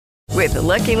With the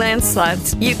Lucky Land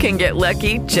Slots, you can get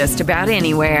lucky just about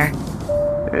anywhere.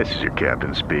 This is your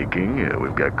captain speaking.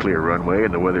 We've got clear runway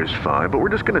and the weather's fine, but we're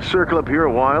just going to circle up here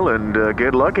a while and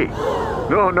get lucky.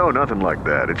 No, nothing like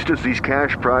that. It's just these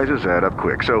cash prizes add up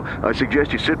quick. So I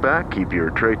suggest you sit back, keep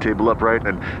your tray table upright,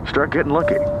 and start getting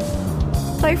lucky.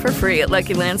 Play for free at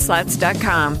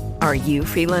LuckyLandSlots.com. Are you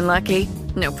feeling lucky?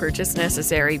 No purchase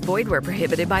necessary. Void where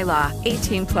prohibited by law.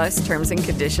 18 plus terms and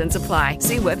conditions apply.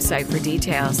 See website for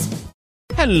details.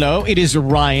 Hello, it is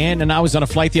Ryan, and I was on a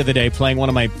flight the other day playing one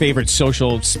of my favorite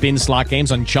social spin slot games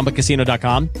on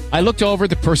ChumbaCasino.com. I looked over at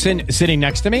the person sitting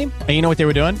next to me, and you know what they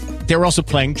were doing? They were also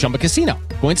playing Chumba Casino.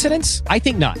 Coincidence? I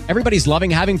think not. Everybody's loving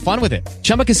having fun with it.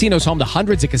 Chumba Casino is home to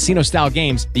hundreds of casino-style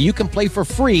games that you can play for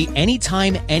free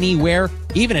anytime, anywhere,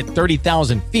 even at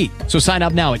 30,000 feet. So sign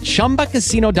up now at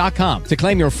ChumbaCasino.com to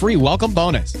claim your free welcome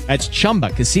bonus. That's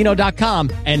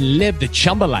ChumbaCasino.com and live the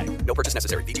Chumba life. No purchase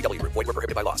necessary. VGW. Void where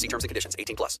prohibited by law. See terms and conditions.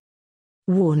 18 plus.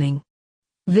 Warning.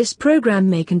 This program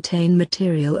may contain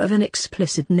material of an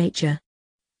explicit nature.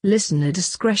 Listener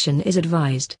discretion is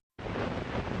advised.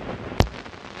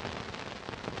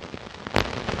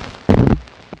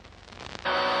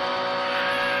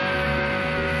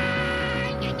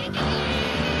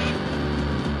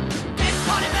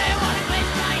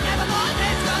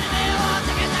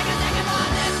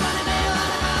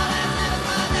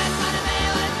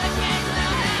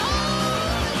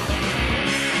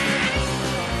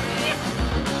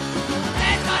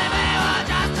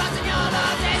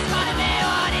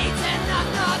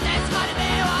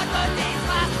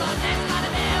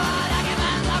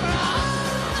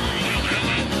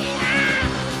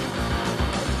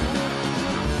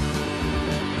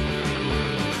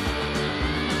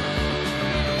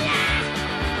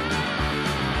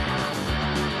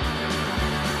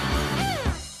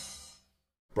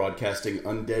 Broadcasting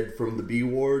undead from the B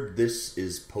Ward, this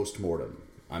is Postmortem.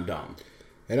 I'm Dom.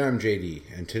 And I'm JD,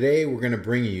 and today we're going to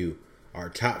bring you our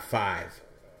top 5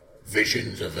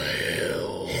 Visions of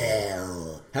Hell.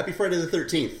 Happy Friday the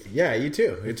 13th. Yeah, you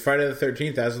too. It's Friday the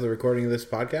 13th as of the recording of this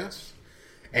podcast.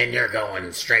 And you're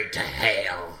going straight to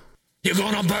hell. You're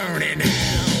gonna burn in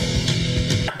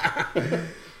hell.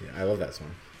 Yeah, I love that song.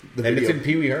 And it's in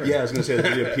Pee Wee Herman. Yeah, I was going to say the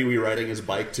video Pee Wee riding his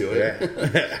bike to it.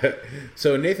 Yeah.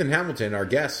 So Nathan Hamilton, our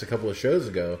guest a couple of shows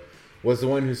ago, was the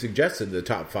one who suggested the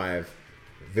top 5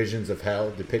 visions of hell,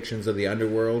 depictions of the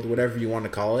underworld, whatever you want to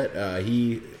call it.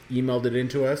 He emailed it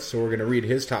into us, so we're going to read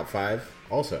his top 5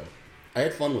 also. I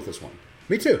had fun with this one.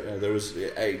 Me too.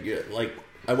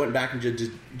 I went back and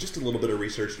did just a little bit of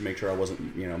research to make sure I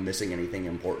wasn't, missing anything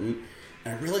important.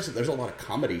 And I realized that there's a lot of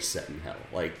comedies set in hell.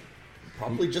 Like,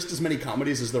 probably just as many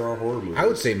comedies as there are horror movies. I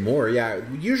would say more, yeah.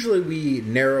 Usually we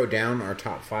narrow down our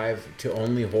top 5 to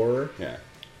only horror. Yeah.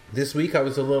 This week I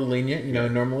was a little lenient.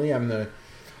 Normally I'm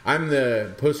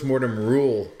the postmortem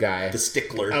rule guy. The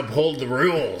stickler. Uphold the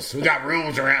rules. We got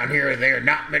rules around here. They are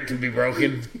not meant to be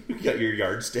broken. You got your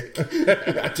yardstick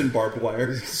wrapped in barbed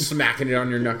wire. Smacking it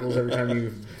on your knuckles every time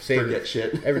you say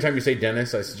shit. Every time you say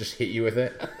Dennis, I just hit you with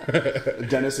it.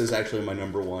 Dennis is actually my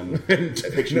number one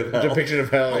depiction of hell. Depiction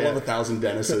of hell. I love 1,000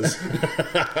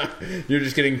 Dennises. You're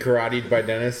just getting karate'd by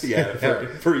Dennis? Yeah,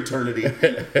 for eternity.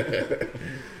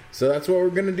 So that's what we're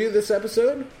going to do this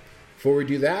episode. Before we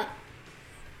do that,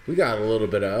 we got a little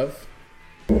bit of...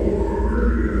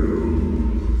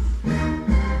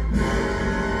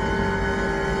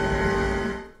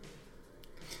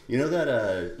 You know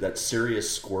that serious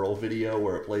squirrel video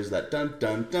where it plays that dun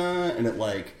dun dun and it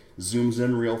zooms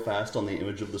in real fast on the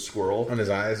image of the squirrel? On his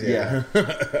eyes, yeah.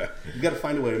 You got to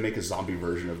find a way to make a zombie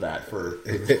version of that for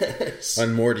this.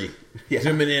 On Morty. Yeah.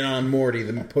 Zooming in on Morty,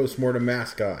 the postmortem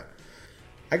mascot.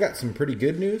 I got some pretty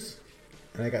good news,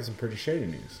 and I got some pretty shitty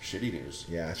news. Shitty news?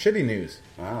 Yeah, shitty news.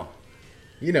 Wow.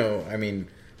 You know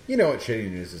what shitty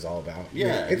news is all about.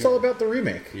 Yeah. It's all about the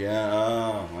remake. Yeah,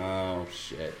 oh,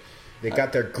 shit. They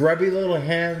got their grubby little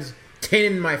hands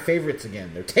tainting my favorites again.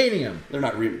 They're tainting them. They're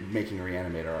not making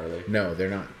Reanimator, are they? No, they're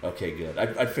not. Okay, good.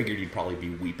 I figured you'd probably be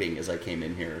weeping as I came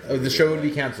in here. Oh, the show would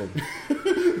be canceled.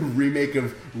 Remake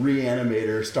of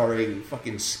Reanimator starring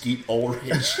fucking Skeet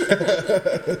Ulrich.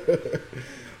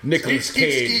 Nicolas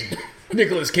Cage.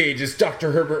 Nicolas Cage is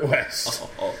Dr. Herbert West.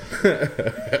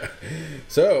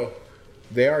 So,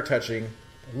 they are touching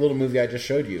a little movie I just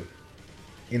showed you.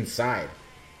 Inside.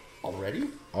 Already?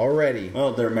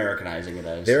 Well, they're Americanizing it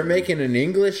as. They're making an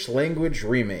English language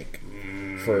remake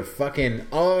for fucking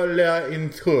A la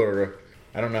Intour.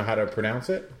 I don't know how to pronounce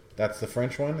it. That's the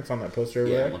French one. It's on that poster over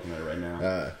there. Yeah, I'm looking at it right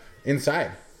now.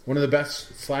 Inside. One of the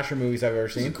best slasher movies I've ever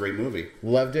seen. It's a great movie.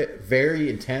 Loved it. Very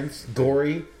intense,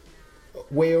 gory.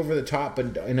 way over the top,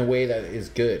 but in a way that is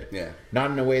good. Yeah.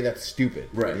 Not in a way that's stupid.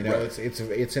 Right, You know, right.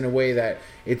 it's in a way that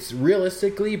it's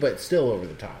realistically, but still over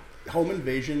the top. Home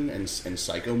invasion and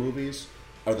psycho movies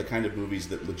are the kind of movies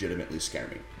that legitimately scare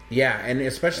me. Yeah, and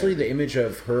especially the image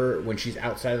of her when she's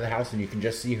outside of the house and you can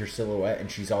just see her silhouette and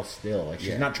she's all still. Like,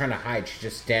 she's not trying to hide. She's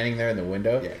just standing there in the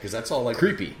window. Yeah, because that's all like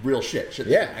creepy. Real shit. Shit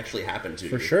Yeah. that actually happened to you.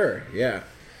 For sure, yeah.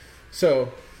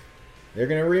 So, they're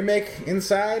going to remake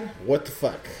Inside? What the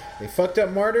fuck? They fucked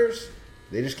up Martyrs?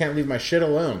 They just can't leave my shit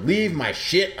alone. Leave my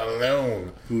shit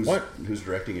alone. Who's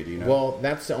directing it, do you know? Well,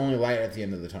 that's the only light at the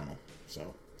end of the tunnel.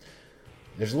 So,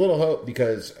 there's a little hope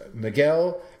because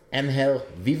Miguel Angel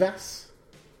Vivas,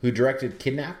 who directed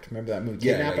Kidnapped, remember that movie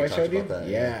Yeah, Kidnapped you I talked showed you? about that,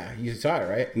 Yeah, you saw it,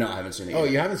 right? No, I haven't seen it Oh,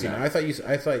 yet. you haven't seen No. it? I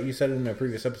thought you said it in a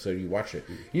previous episode you watched it.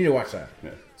 You need to watch that.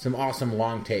 Yeah. Some awesome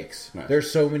long takes. Nice. There's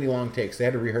so many long takes. They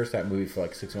had to rehearse that movie for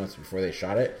like 6 months before they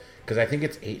shot it because I think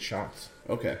it's 8 shots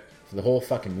Okay. for the whole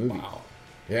fucking movie. Wow.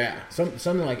 Yeah,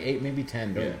 something like 8, maybe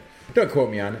 10. Yeah. Don't quote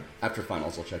me on it. After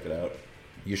finals, I'll check it out.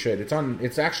 You should.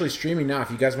 It's actually streaming now.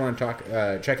 If you guys want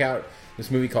to check out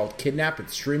this movie called Kidnap.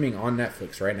 It's streaming on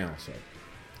Netflix right now. So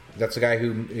that's the guy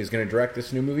who is going to direct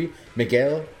this new movie,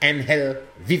 Miguel Angel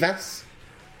Vivas.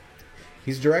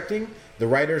 He's directing. The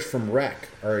writers from Rec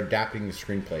are adapting the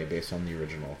screenplay based on the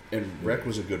original. And Rec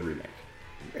was a good remake.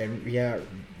 And yeah,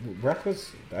 Rec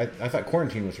was. I thought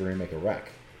Quarantine was a remake of Rec.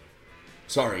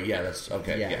 Sorry, yeah, that's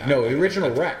okay. Yeah, No, the original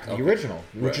Rec. Okay. The original,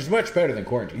 which Right. is much better than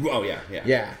Quarantine. Oh yeah, yeah.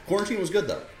 Yeah. Quarantine was good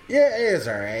though. Yeah, it is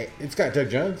alright. It's got Doug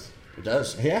Jones. It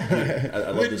does. Yeah. I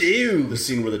love The dude. the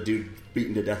scene where the dude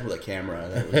beaten to death with a camera.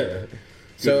 That was good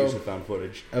So- use of found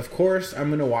footage. Of course, I'm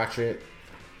going to watch it,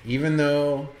 even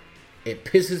though it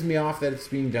pisses me off that it's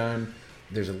being done.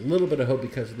 There's a little bit of hope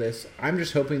because of this. I'm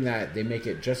just hoping that they make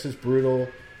it just as brutal,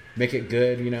 make it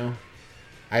good, you know?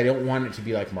 I don't want it to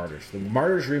be like Martyrs. The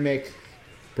Martyrs remake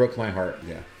broke my heart.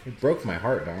 Yeah. It broke my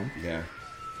heart, Dom. Yeah.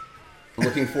 I'm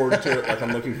looking forward to it like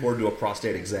I'm looking forward to a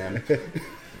prostate exam.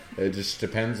 It just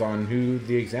depends on who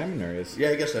the examiner is.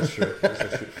 Yeah, I guess that's true.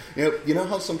 That's true. You know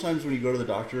how sometimes when you go to the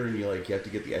doctor and you have to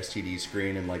get the STD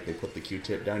screen and like they put the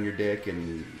Q-tip down your dick,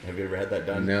 and have you ever had that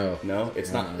done? No. No,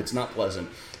 it's not pleasant.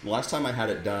 The last time I had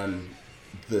it done,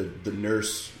 the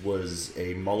nurse was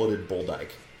a mulleted bull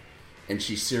dyke, and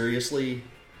she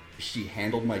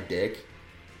handled my dick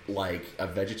like a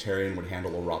vegetarian would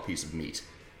handle a raw piece of meat.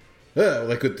 Ugh,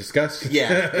 like with disgust?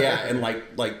 Yeah, and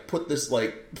like put this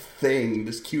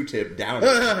this Q-tip down.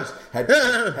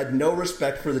 had no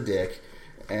respect for the dick,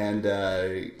 and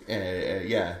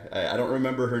yeah, I don't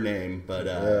remember her name, but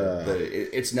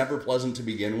it's never pleasant to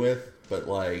begin with. But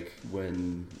like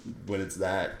when it's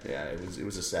that, yeah, it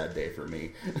was a sad day for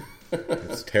me.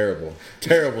 It's terrible.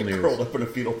 Terrible news. Curled up in a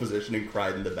fetal position and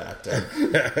cried in the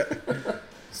bathtub.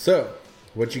 So,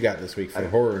 what you got this week for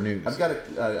horror news? I've got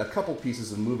a couple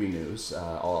pieces of movie news.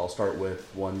 I'll start with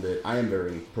one that I am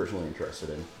very personally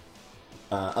interested in.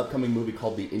 Upcoming movie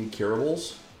called The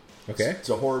Incurables. Okay. It's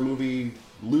a horror movie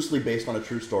loosely based on a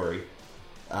true story,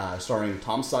 starring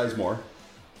Tom Sizemore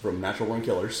from Natural Born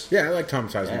Killers. Yeah, I like Tom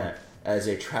Sizemore. As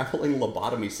a traveling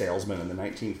lobotomy salesman in the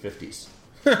 1950s.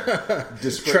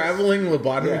 Traveling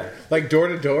lobotomy? Yeah. Like door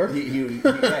to door? He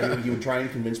would try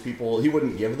and convince people. He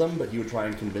wouldn't give them, but he would try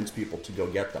and convince people to go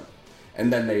get them.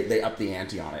 And then they up the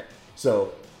ante on it.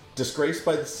 So, disgraced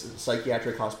by the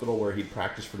psychiatric hospital where he'd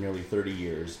practiced for nearly 30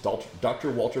 years, Dr.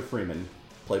 Walter Freeman,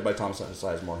 played by Tom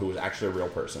Sizemore, who was actually a real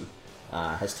person,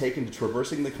 has taken to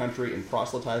traversing the country and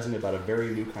proselytizing about a very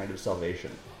new kind of salvation,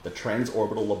 the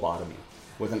transorbital lobotomy.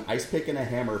 With an ice pick and a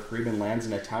hammer, Freeman lands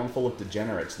in a town full of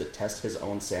degenerates that test his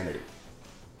own sanity.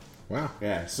 Wow.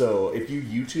 Yeah, so if you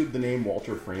YouTube the name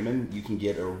Walter Freeman, you can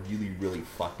get a really, really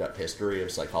fucked up history of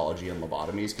psychology and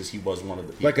lobotomies, because he was one of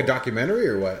the people. Like a documentary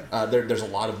or what? There's a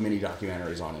lot of mini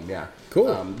documentaries on him, yeah. Cool.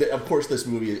 Of course, this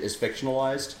movie is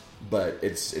fictionalized, but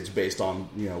it's based on,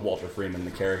 Walter Freeman,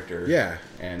 the character. Yeah.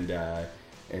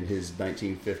 And his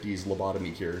 1950s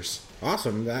lobotomy cures.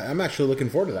 Awesome. I'm actually looking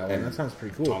forward to that one. That sounds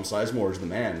pretty cool. Tom Sizemore is the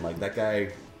man. Like, that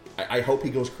guy... I hope he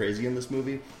goes crazy in this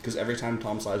movie, because every time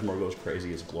Tom Sizemore goes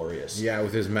crazy, it's glorious. Yeah,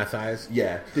 with his meth eyes.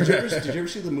 Yeah. Did you ever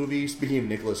see the movie, speaking of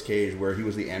Nicolas Cage, where he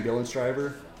was the ambulance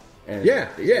driver? And, yeah,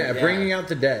 Bringing Out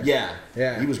the Dead.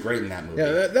 Yeah. He was great in that movie.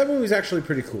 Yeah, that movie's actually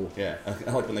pretty cool. Yeah.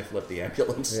 I like when they flipped the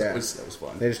ambulance. Yeah. That was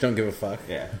fun. They just don't give a fuck.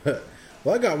 Yeah.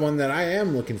 Well, I got one that I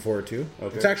am looking forward to.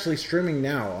 Okay. It's actually streaming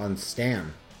now on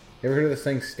Stan. You ever heard of this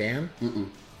thing, Stan? Mm-mm.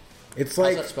 It's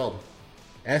like How's that spelled?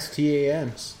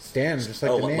 STAN. Stan, just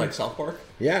like the name. Like South Park?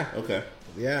 Yeah. Okay.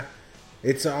 Yeah.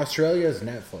 It's Australia's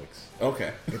Netflix.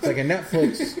 Okay. It's like a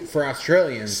Netflix for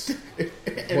Australians.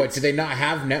 What, do they not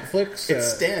have Netflix?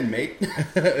 It's Stan, mate.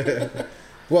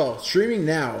 Well, streaming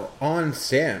now on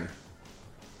Stan,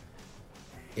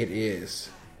 it is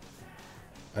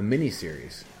a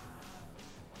miniseries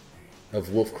of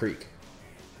Wolf Creek.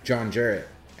 John Jarrett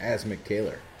as Mick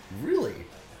Taylor. Really?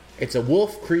 It's a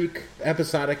Wolf Creek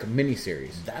episodic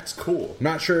miniseries. That's cool.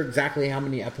 Not sure exactly how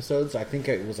many episodes. I think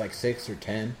it was like 6 or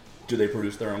 10. Do they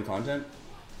produce their own content?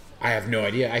 I have no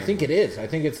idea. I think it is. I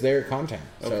think it's their content.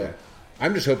 So Okay.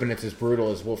 I'm just hoping it's as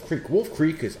brutal as Wolf Creek. Wolf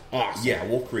Creek is awesome. Yeah,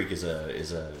 Wolf Creek is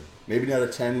a maybe not a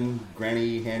 10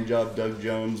 granny handjob Doug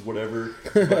Jones whatever,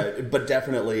 but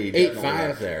definitely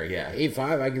 8.5 up there. Yeah,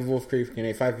 8.5. I give Wolf Creek an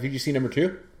 8.5. Did you see number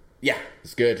 2? yeah,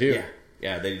 It's good too. yeah,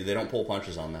 yeah. They don't pull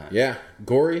punches on that. Yeah,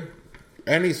 gory,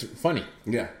 and he's funny.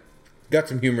 Yeah. Got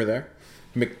some humor there,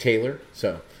 Mick Taylor.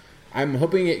 So I'm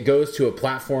hoping it goes to a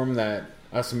platform that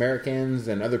us Americans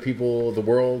and other people of the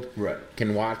world Right.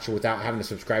 can watch without having to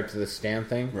subscribe to this Stan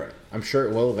thing. Right. I'm sure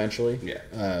it will eventually.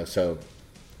 Yeah. So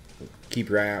keep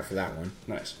your eye out for that one.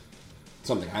 Nice.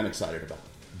 Something I'm excited about.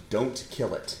 Don't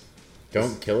Kill It.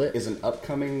 Don't kill it. Is an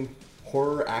upcoming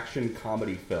horror action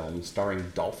comedy film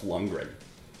starring Dolph Lundgren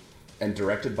and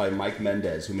directed by Mike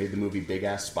Mendez, who made the movie Big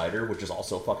Ass Spider, which is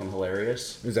also fucking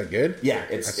hilarious. Is that good? Yeah,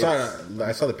 I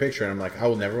saw the picture and I'm like, I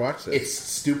will never watch this. It's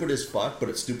stupid as fuck, but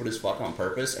it's stupid as fuck on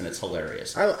purpose, and it's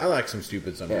hilarious. I like some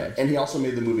stupid Yeah, sometimes. and he also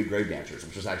made the movie Grave Dancers,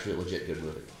 which is actually a legit good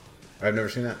movie. I've never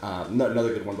seen that.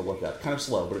 Another good one to look up. Kind of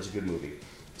slow, but it's a good movie.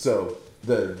 So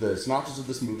the synopsis of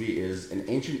this movie is: an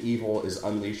ancient evil is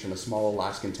unleashed in a small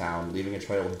Alaskan town, leaving a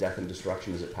trail of death and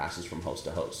destruction as it passes from host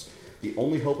to host. The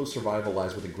only hope of survival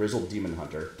lies with a grizzled demon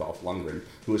hunter, Dolph Lundgren,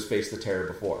 who has faced the terror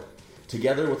before.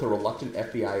 Together with a reluctant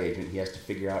FBI agent, he has to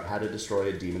figure out how to destroy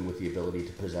a demon with the ability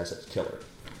to possess its killer.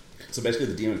 So basically,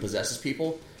 the demon possesses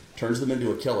people, turns them into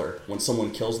a killer. When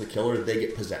someone kills the killer, they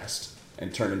get possessed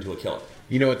and turn into a killer.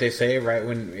 You know what they say, right?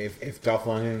 When if Dolph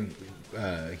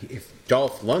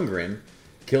Lundgren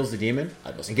kills the demon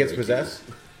I must and gets break possessed,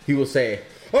 he will say,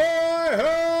 "I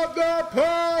have the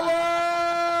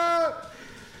power."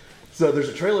 So there's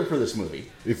a trailer for this movie.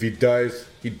 If he dies,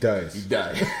 he dies. He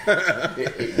died.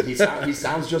 He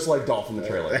sounds just like Dolph in the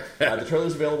trailer. The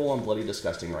trailer's available on Bloody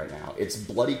Disgusting right now. It's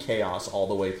bloody chaos all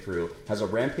the way through. Has a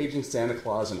rampaging Santa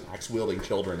Claus and axe-wielding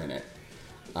children in it.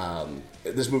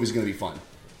 This movie's going to be fun.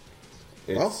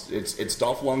 It's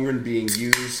Dolph Lundgren being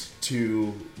used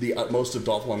to the utmost of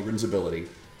Dolph Lundgren's ability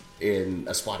in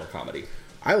a splatter comedy.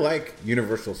 I like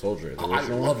Universal Soldier. The I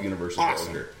original love one. Universal Awesome.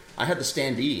 Soldier. I had the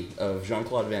standee of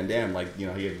Jean-Claude Van Damme, like, you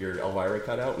know, he had your Elvira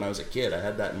cutout when I was a kid. I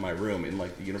had that in my room in,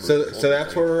 like, the Universal So Soldier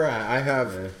that's thing. where we're at. I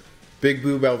have Big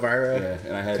Boob Elvira, Yeah,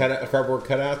 and I had- cardboard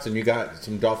cutouts, and you got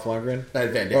some Dolph Lundgren. I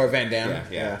had Van Damme. Or Van Damme.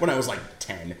 Yeah. When I was like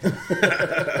 10.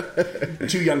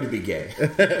 Too young to be gay.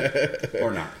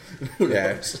 Or not. Who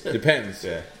Yeah, knows? depends.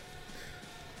 Yeah.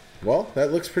 Well,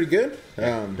 that looks pretty good.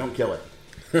 Don't kill it.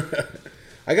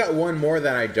 I got one more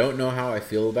that I don't know how I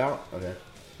feel about. Okay.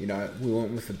 You know, we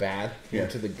went with the bad, Yeah.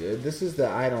 went to the good. This is the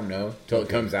I don't know till it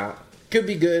Okay. comes out. Could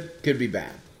be good, could be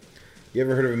bad. You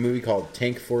ever heard of a movie called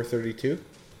Tank 432?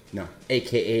 No.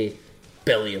 AKA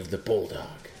Belly of the Bulldog.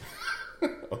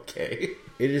 Okay.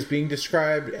 It is being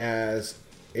described as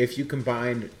if you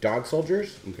combined Dog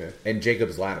Soldiers Okay. and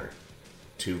Jacob's Ladder.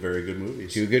 Two very good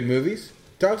movies. Two good movies.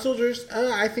 Dog Soldiers,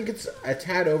 I think it's a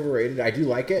tad overrated. I do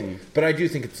like it, but I do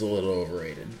think it's a little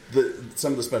overrated.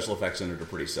 Some of the special effects in it are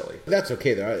pretty silly. But that's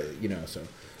okay though, you know. So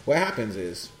what happens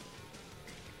is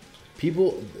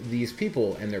these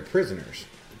people and their prisoners,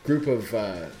 group of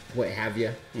what have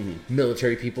you,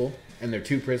 military people and their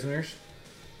two prisoners,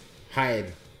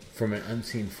 hide from an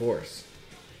unseen force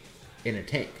in a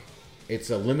tank. It's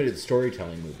a limited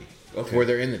storytelling movie Okay. where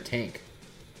they're in the tank,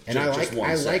 and Just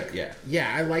one set,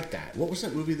 yeah. I like that. What was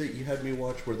that movie that you had me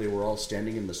watch where they were all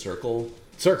standing in the circle?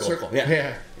 Circle,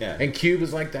 yeah. And Cube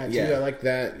is like that too. Yeah. I like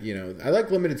that. You know, I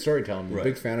like limited storytelling. I'm a Right.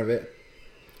 big fan of it.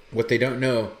 What they don't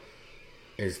know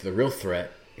is the real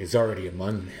threat is already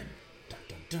among them. Dun,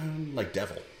 dun, dun, like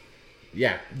Devil.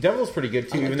 Yeah, Devil's pretty good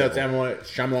too, I like even though it's Devil.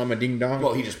 Shyamalan Ding Dong.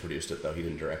 Well, he just produced it, though. He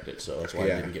didn't direct it, so that's why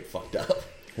Yeah. he didn't get fucked up.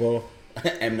 Well,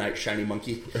 M. Night Shiny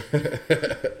Monkey.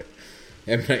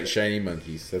 M. Night Shiny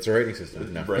Monkeys. That's a rating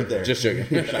system. No, Right there. Just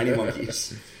joking. Shiny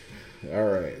Monkeys. All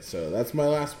right, so that's my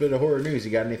last bit of horror news.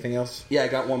 You got anything else? Yeah, I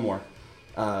got one more.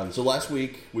 So last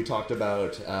week we talked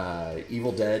about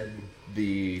Evil Dead,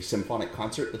 the symphonic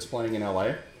concert that's playing in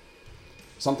LA.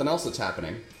 Something else that's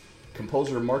happening.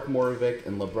 Composer Mark Moravec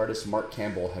and librettist Mark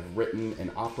Campbell have written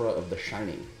an opera of The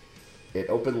Shining. It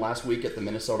opened last week at the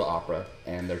Minnesota Opera,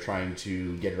 and they're trying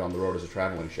to get it on the road as a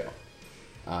traveling show.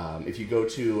 If you go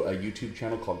to a YouTube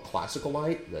channel called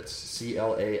Classicalite, that's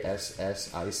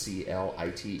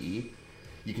CLASSICLITE,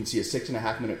 you can see a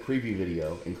 6.5-minute preview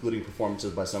video, including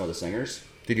performances by some of the singers.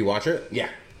 Did you watch it? Yeah.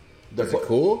 Is it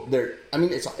cool? I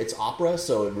mean, it's opera,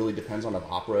 so it really depends on if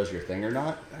opera is your thing or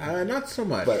not. Not so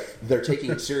much. But they're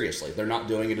taking it seriously. They're not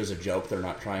doing it as a joke. They're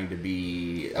not trying to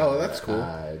be... Oh, that's cool.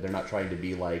 They're not trying to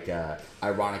be, like,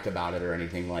 ironic about it or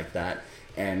anything like that.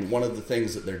 And one of the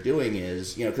things that they're doing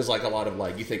is, you know, because, like, a lot of,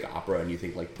 like, you think opera and you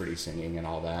think, like, pretty singing and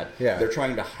all that. Yeah. They're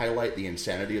trying to highlight the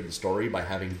insanity of the story by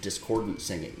having discordant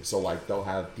singing. So, like, they'll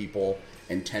have people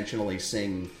intentionally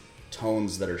sing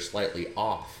tones that are slightly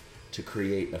off to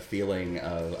create a feeling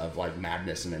of like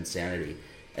madness and insanity.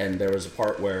 And there was a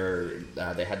part where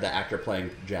they had the actor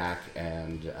playing Jack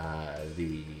and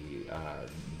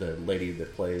the lady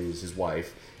that plays his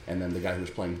wife, and then the guy who was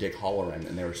playing Dick Halloran,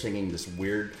 and they were singing this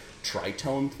weird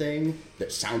tritone thing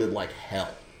that sounded like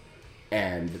hell.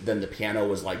 And then the piano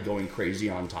was like going crazy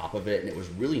on top of it, and it was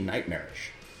really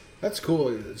nightmarish. That's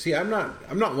cool. See, I'm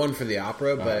not one for the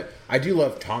opera, but I do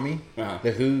love Tommy,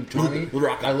 the Who Tommy. The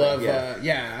rock I love, opera,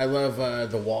 I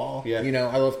love The Wall. Yeah. You know,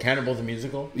 I love Cannibal the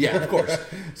Musical. Yeah, of course.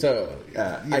 So,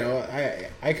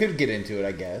 I could get into it,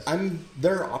 I guess.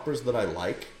 There are operas that I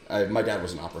like. My dad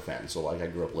was an opera fan, so like I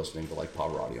grew up listening to like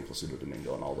Pavarotti and Placido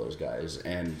Domingo and all those guys,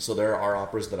 and so there are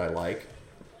operas that I like.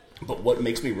 But what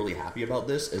makes me really happy about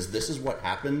this is what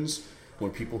happens when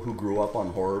people who grew up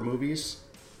on horror movies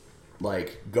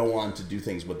like go on to do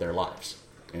things with their lives.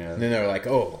 You know? And then they're like,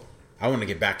 oh, I want to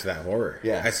get back to that horror.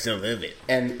 Yeah. I still live it.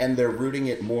 And they're rooting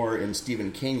it more in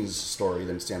Stephen King's story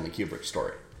than Stanley Kubrick's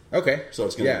story. Okay. So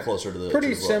it's going to be closer to the... Pretty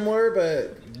to the similar,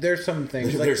 but there's some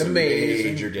things like there's The some Maze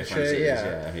major and differences.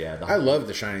 shit, Yeah. I love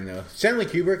The Shining, though. Stanley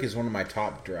Kubrick is one of my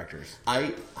top directors.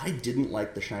 I didn't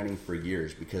like The Shining for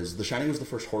years because The Shining was the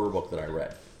first horror book that I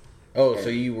read. Oh, so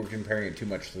you were comparing it too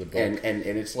much to the book. And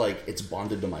it's like, it's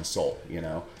bonded to my soul, you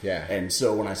know? Yeah. And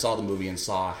so when I saw the movie and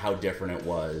saw how different it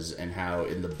was and how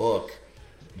in the book,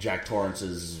 Jack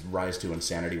Torrance's rise to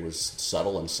insanity was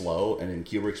subtle and slow, and in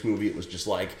Kubrick's movie it was just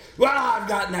like, I've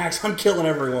got an axe, I'm killing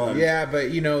everyone. Yeah,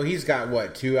 but, you know, he's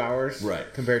got, 2 hours? Right.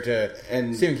 Compared to...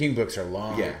 And Stephen King books are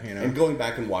long, yeah. You know? And going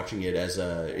back and watching it as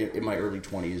in my early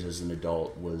 20s as an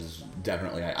adult was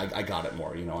definitely... I got it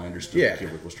more, you know? I understood what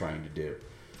Kubrick was trying to do.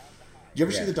 You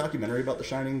ever see the documentary about The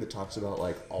Shining that talks about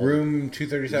like all Room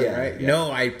 237, right? Yeah. No,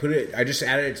 I just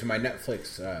added it to my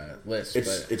Netflix list.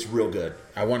 It's real good.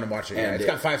 I want to watch it. Yeah. It's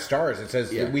got 5 stars. It says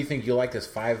we think you'll like this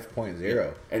 5.0.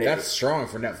 Yeah. And that's strong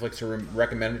for Netflix to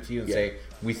recommend it to you and say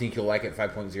we think you'll like it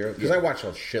 5.0. Because I watch a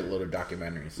shitload of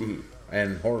documentaries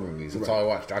and horror movies. That's all I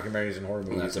watch: documentaries and horror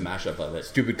movies. And that's a mashup of it.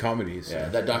 Stupid comedies. Yeah,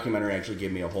 that documentary actually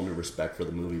gave me a whole new respect for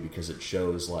the movie because it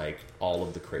shows like all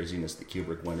of the craziness that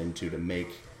Kubrick went into to make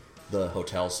the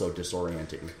hotel so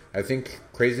disorienting. I think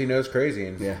crazy knows crazy,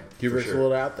 and Kubrick's a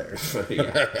little out there.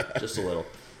 Yeah, just a little.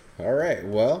 All right,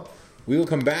 well, we will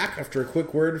come back after a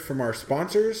quick word from our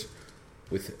sponsors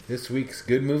with this week's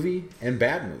good movie and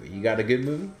bad movie. You got a good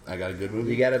movie? I got a good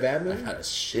movie. You got a bad movie? I got a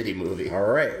shitty movie. All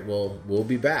right, well, we'll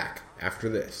be back after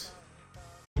this.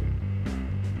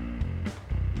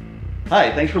 Hi,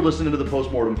 thanks for listening to the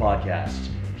Postmortem Podcast.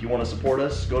 If you want to support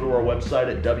us, go to our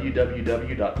website at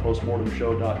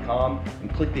www.postmortemshow.com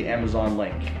and click the Amazon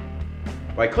link.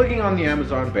 By clicking on the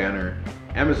Amazon banner,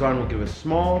 Amazon will give a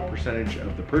small percentage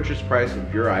of the purchase price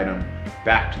of your item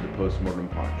back to the Postmortem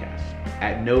Podcast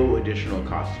at no additional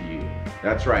cost to you.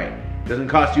 That's right. It doesn't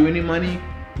cost you any money.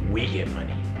 We get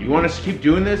money. You want us to keep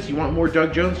doing this? You want more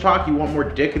Doug Jones talk? You want more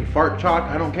dick and fart talk?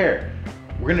 I don't care.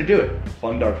 We're going to do it.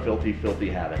 Fund our filthy,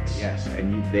 filthy habits. Yes,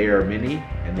 and they are many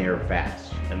and they are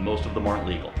fast. And most of them aren't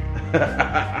legal.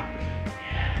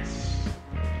 Yes.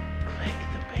 Click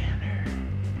the banner.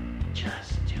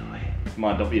 Just do it. Come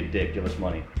on, don't be a dick. Give us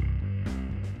money.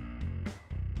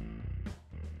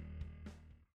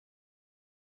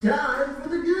 Time for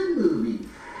the good movie.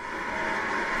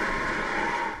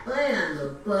 And the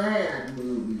bad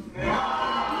movie.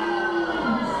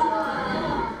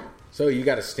 So you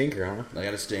got a stinker, huh? I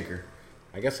got a stinker.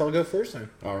 I guess I'll go first then.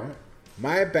 All right.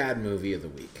 My bad movie of the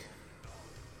week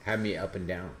had me up and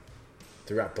down.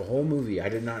 Throughout the whole movie, I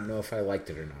did not know if I liked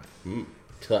it or not.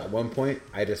 Till at one point,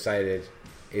 I decided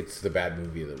it's the bad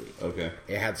movie of the week. Okay.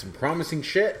 It had some promising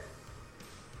shit.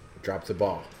 It dropped the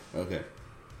ball. Okay.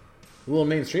 A little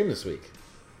mainstream this week.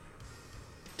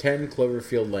 10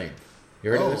 Cloverfield Lane.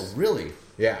 You heard of this? Oh, really?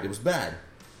 Yeah. It was bad.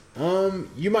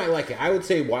 You might like it. I would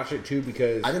say watch it too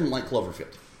because I didn't like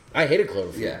Cloverfield. I hated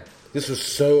Cloverfield. Yeah. This was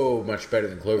so much better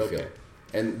than Cloverfield. Okay.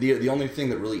 And the only thing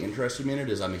that really interested me in it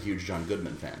is I'm a huge John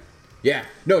Goodman fan. Yeah.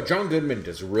 No, John Goodman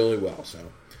does really well. So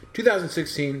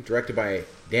 2016, directed by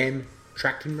Dan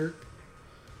Trachtenberg,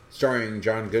 starring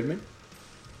John Goodman,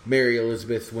 Mary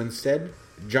Elizabeth Winstead,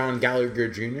 John Gallagher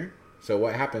Jr. So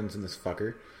what happens in this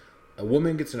fucker? A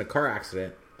woman gets in a car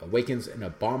accident, awakens in a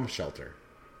bomb shelter,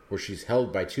 where she's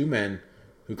held by two men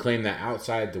who claim that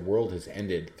outside the world has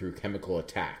ended through chemical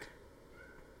attack.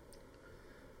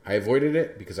 I avoided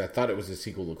it because I thought it was a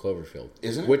sequel to Cloverfield.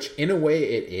 Isn't it? Which, in a way,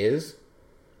 it is.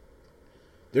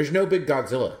 There's no big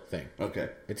Godzilla thing. Okay.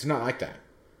 It's not like that.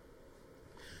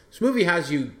 This movie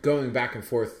has you going back and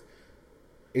forth.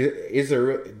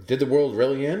 Did the world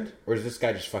really end? Or is this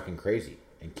guy just fucking crazy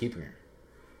and keeping her?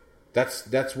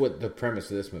 That's what the premise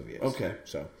of this movie is. Okay.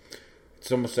 So,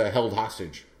 it's almost a held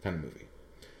hostage kind of movie.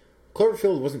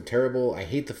 Cloverfield wasn't terrible. I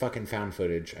hate the fucking found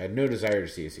footage. I had no desire to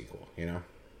see a sequel, you know?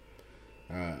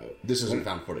 This isn't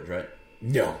found footage, right?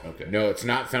 No. Okay. No, it's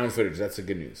not found footage. That's the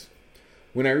good news.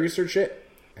 When I researched it,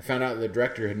 I found out the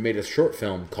director had made a short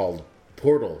film called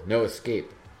Portal, No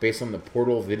Escape, based on the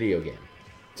Portal video game.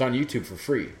 It's on YouTube for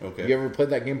free. Okay. You ever played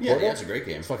that game, Portal? Yeah, it's a great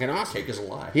game. It's fucking awesome. Cake is a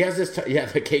lie. He has this...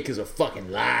 the cake is a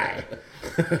fucking lie.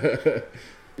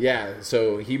 Yeah,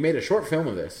 so he made a short film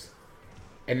of this.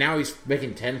 And now he's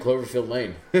making 10 Cloverfield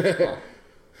Lane.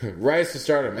 Rise to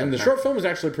stardom. And the short film is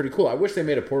actually pretty cool. I wish they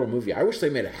made a Portal movie. I wish they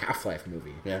made a Half-Life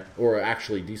movie. Yeah. Or an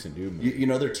actually decent Doom movie. You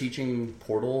know they're teaching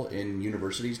Portal in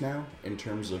universities now in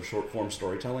terms of short-form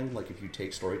storytelling. Like if you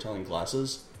take storytelling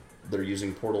classes, they're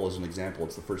using Portal as an example.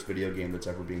 It's the first video game that's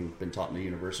ever been taught in a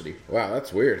university. Wow,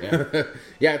 that's weird. Yeah,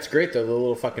 yeah, it's great though. The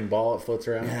little fucking ball that floats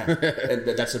around. Yeah, and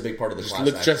that's a big part of the class.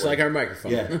 Looks just like our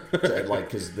microphone. Yeah, like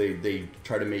because they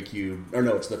try to make you, or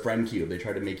no, it's the friend cube. They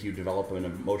try to make you develop an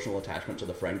emotional attachment to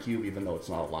the friend cube, even though it's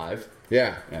not alive.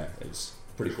 Yeah, it's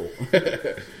pretty cool.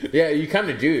 Yeah, you kind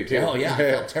of do too. Oh yeah, I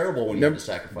felt terrible when you had to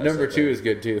sacrifice. Number two is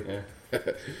good too. Yeah.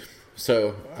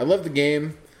 So I love the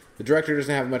game. The director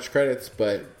doesn't have much credits,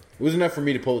 but it was enough for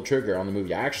me to pull the trigger on the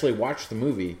movie. I actually watched the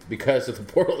movie because of the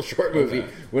Portal short movie.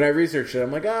 Okay. When I researched it,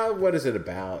 I'm like, what is it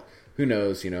about? Who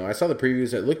knows? You know, I saw the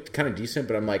previews. It looked kind of decent,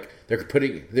 but I'm like,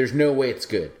 there's no way it's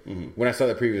good. Mm-hmm. When I saw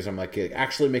the previews, I'm like, it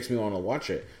actually makes me want to watch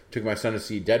it. Took my son to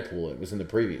see Deadpool. It was in the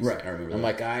previews. Right, I remember I'm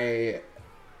that. like,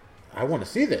 I want to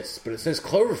see this, but it says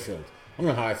Cloverfield. I don't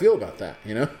know how I feel about that,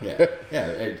 you know?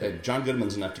 Yeah. John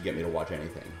Goodman's enough to get me to watch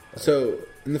anything. So,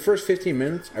 in the first 15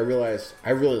 minutes, I realized I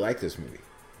really like this movie.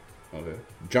 Okay.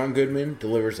 John Goodman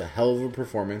delivers a hell of a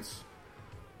performance.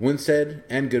 Winstead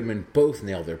and Goodman both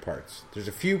nail their parts. There's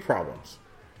a few problems.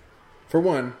 For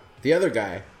one, the other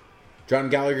guy, John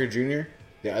Gallagher Jr.,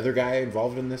 the other guy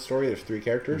involved in this story, there's three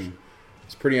characters. Mm-hmm.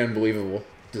 It's pretty unbelievable.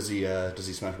 Does he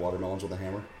smash watermelons with a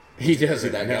hammer? He does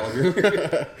that,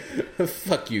 Gallagher.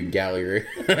 Fuck you, Gallagher.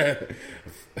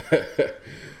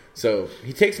 So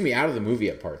he takes me out of the movie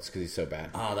at parts because he's so bad.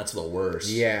 Oh, that's the worst.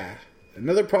 Yeah.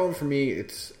 Another problem for me,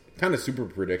 it's kind of super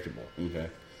predictable. Okay.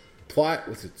 Plot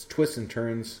with its twists and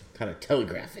turns kind of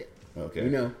telegraph it. Okay. You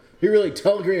know, he really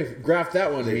telegraphed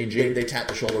that one. They tap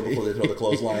the shoulder before they throw the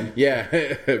clothesline.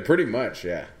 Yeah, pretty much.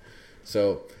 Yeah.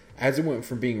 So as it went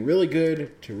from being really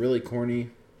good to really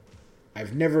corny,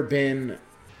 I've never been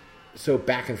so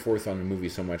back and forth on the movie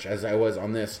so much as I was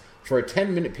on this for a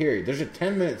 10-minute period. There's a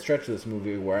 10-minute stretch of this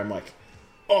movie where I'm like,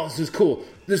 oh, this is cool.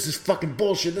 This is fucking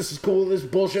bullshit. This is cool. This is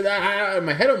bullshit.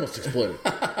 My head almost exploded.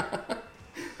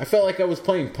 I felt like I was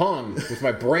playing Pong with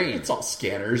my brain. It's all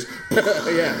scanners.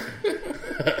 Yeah.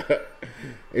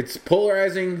 It's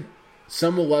polarizing.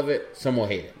 Some will love it. Some will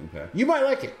hate it. Okay. You might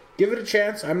like it. Give it a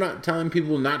chance. I'm not telling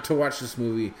people not to watch this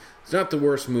movie. It's not the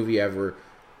worst movie ever.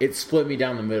 It split me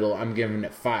down the middle. I'm giving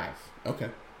it 5. Okay.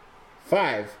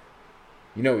 5.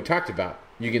 You know, we talked about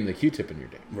you getting the Q-tip in your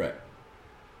dick. Right.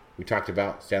 We talked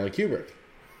about Stanley Kubrick.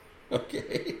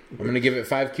 Okay. I'm going to give it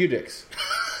 5 Q-dicks.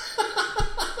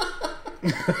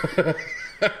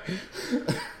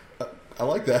 I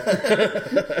like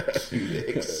that.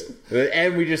 Q-dicks.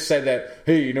 And we just said that,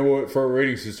 hey, you know what, for our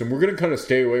rating system, we're going to kind of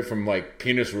stay away from, like,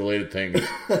 penis-related things.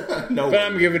 No, but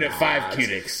I'm giving it 5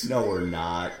 Q-dicks. No, we're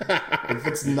not. If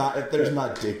there's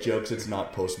not dick jokes, it's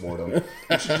not post-mortem.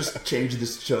 We should just change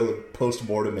this show to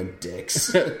post-mortem and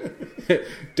dicks.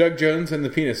 Doug Jones and the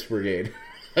Penis Brigade.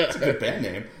 That's a good band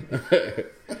name.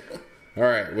 All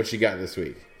right, what you got this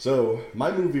week? So,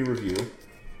 my movie review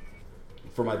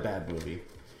for my bad movie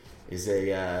is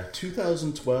a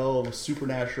 2012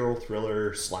 supernatural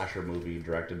thriller slasher movie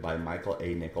directed by Michael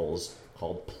A. Nichols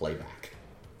called Playback.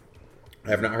 I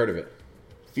have not heard of it.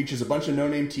 Features a bunch of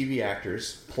no-name TV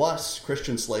actors, plus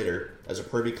Christian Slater as a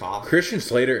pervy cop. Christian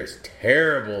Slater is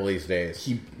terrible these days.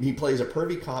 He plays a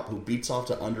pervy cop who beats off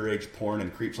to underage porn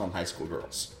and creeps on high school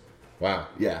girls. Wow.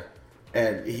 Yeah.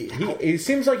 And he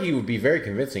seems like he would be very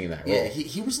convincing in that role. Yeah,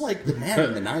 he was like the man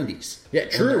in the 90s. Yeah,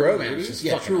 True Romance is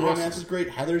fucking True awesome. Romance is great.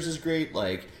 Heathers is great.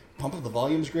 Like, Pump Up the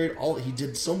Volume is great. He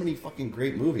did so many fucking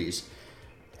great movies.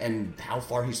 And how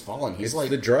far he's fallen. He's It's like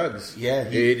the drugs. Yeah.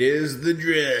 It is the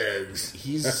drugs.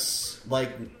 He's like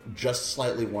just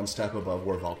slightly one step above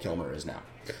where Val Kilmer is now.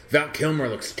 Val Kilmer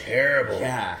looks terrible.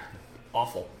 Yeah.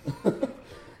 Awful.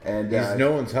 And he's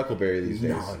no one's Huckleberry these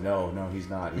days. No, he's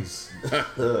not. He's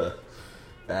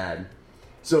bad.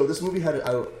 So this movie had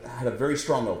a very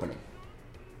strong opening.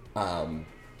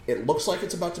 It looks like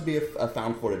it's about to be a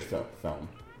found footage film,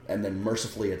 and then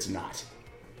mercifully it's not.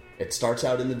 It starts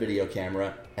out in the video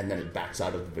camera, and then it backs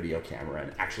out of the video camera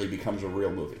and actually becomes a real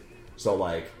movie. So,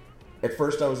 like, at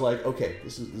first I was like, okay,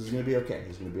 this is going to be okay.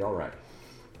 This is going to be all right.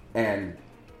 And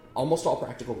almost all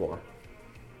practical gore,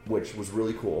 which was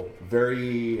really cool.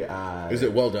 Very... is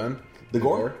it well done? The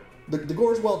gore? The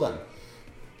gore is well done.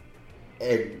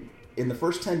 And in the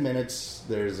first 10 minutes,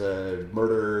 there's a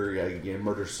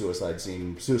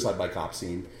suicide by cop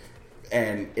scene.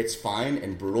 And it's fine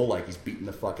and brutal, like he's beating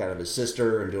the fuck out of his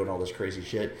sister and doing all this crazy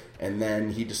shit. And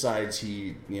then he decides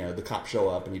the cops show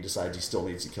up and he decides he still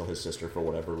needs to kill his sister for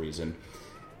whatever reason.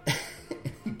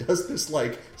 He does this,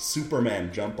 like,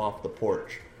 Superman jump off the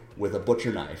porch with a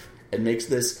butcher knife and makes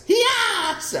this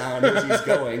 "Hee-ah!" sound as he's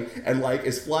going and, like,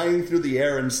 is flying through the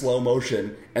air in slow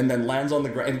motion and then lands on the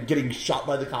ground and getting shot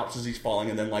by the cops as he's falling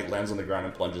and then, like, lands on the ground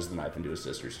and plunges the knife into his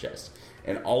sister's chest.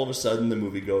 And all of a sudden, the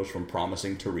movie goes from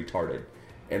promising to retarded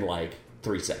in, like,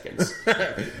 3 seconds.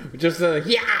 Just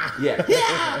yeah!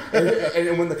 Yeah.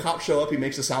 And when the cops show up, he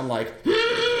makes a sound like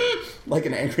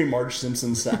an angry Marge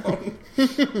Simpson sound.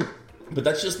 But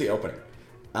that's just the opening.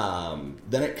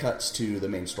 Then it cuts to the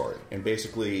main story. And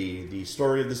basically, the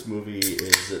story of this movie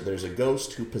is that there's a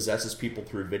ghost who possesses people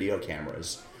through video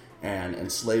cameras and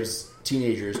enslaves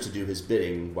teenagers to do his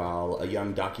bidding while a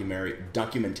young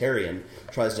documentarian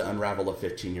tries to unravel a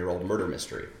 15-year-old murder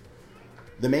mystery.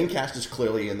 The main cast is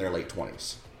clearly in their late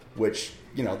 20s, which,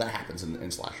 that happens in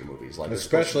slasher movies. Like,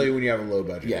 especially when you have a low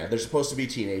budget. Yeah, they're supposed to be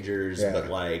teenagers, but,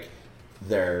 like,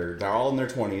 they're all in their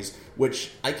 20s,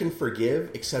 which I can forgive,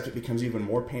 except it becomes even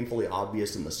more painfully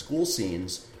obvious in the school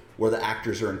scenes where the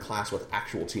actors are in class with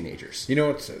actual teenagers. You know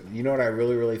what I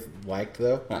really, really liked,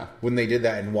 though? Huh. When they did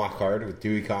that in Walk Hard with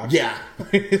Dewey Cox. Yeah.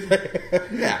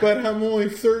 Yeah. But I'm only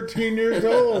 13 years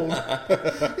old.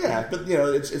 Yeah, but,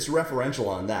 it's referential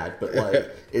on that. But, like,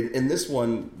 in this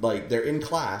one, like, they're in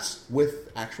class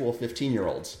with actual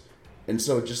 15-year-olds. And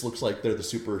so it just looks like they're the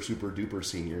super, super duper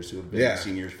seniors who have been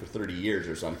seniors for 30 years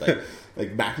or something.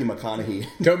 Like Matthew McConaughey.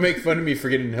 Don't make fun of me for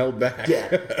getting held back.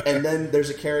 Yeah. And then there's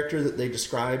a character that they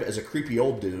describe as a creepy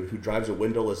old dude who drives a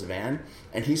windowless van,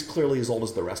 and he's clearly as old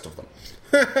as the rest of them.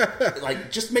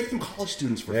 Like, just make them college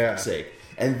students for fuck's sake.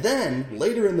 And then,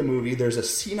 later in the movie, there's a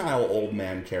senile old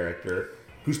man character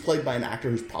who's played by an actor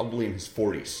who's probably in his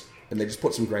 40s. And they just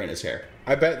put some gray in his hair.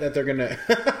 I bet that they're going to...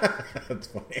 That's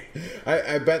funny.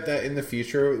 I bet that in the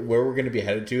future, where we're going to be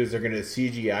headed to is they're going to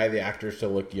CGI the actors to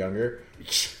look younger.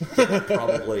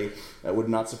 Probably. That would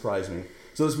not surprise me.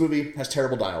 So this movie has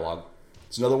terrible dialogue.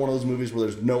 It's another one of those movies where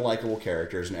there's no likable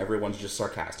characters and everyone's just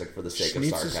sarcastic for the sake of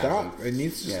sarcasm. It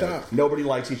needs to stop. Nobody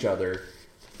likes each other.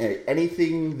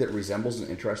 Anything that resembles an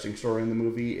interesting story in the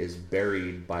movie is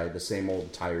buried by the same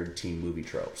old tired teen movie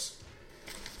tropes.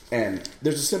 And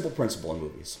there's a simple principle in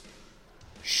movies.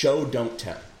 Show, don't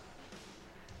tell.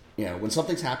 When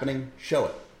something's happening, show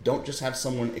it. Don't just have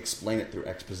someone explain it through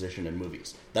exposition in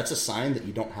movies. That's a sign that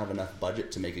you don't have enough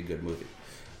budget to make a good movie.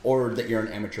 Or that you're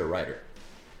an amateur writer.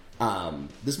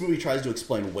 This movie tries to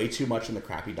explain way too much in the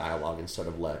crappy dialogue instead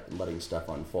of letting stuff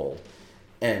unfold.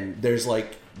 And there's,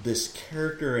 like, this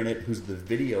character in it who's the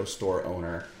video store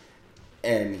owner,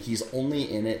 and he's only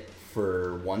in it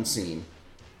for one scene.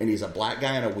 And he's a black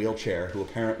guy in a wheelchair who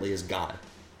apparently is God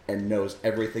and knows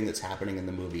everything that's happening in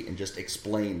the movie and just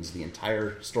explains the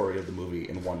entire story of the movie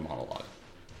in one monologue.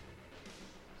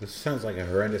 This sounds like a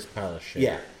horrendous pile of shit.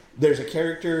 Yeah. There's a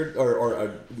character,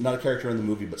 or not a character in the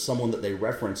movie, but someone that they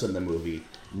reference in the movie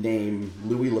named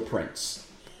Louis LaPrince,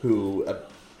 who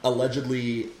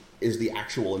allegedly is the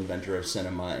actual inventor of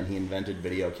cinema, and he invented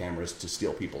video cameras to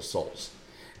steal people's souls.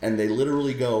 And they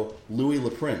literally go, Louis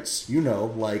LaPrince,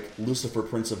 like Lucifer,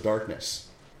 Prince of Darkness.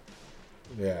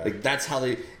 Yeah. Like, that's how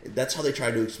they try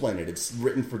to explain it. It's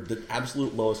written for the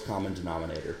absolute lowest common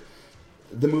denominator.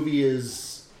 The movie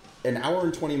is an hour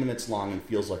and 20 minutes long and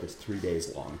feels like it's 3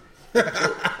 days long.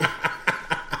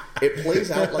 It plays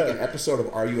out like an episode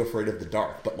of Are You Afraid of the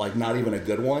Dark, but like not even a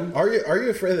good one. Are You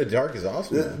Afraid of the Dark is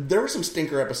awesome. There were some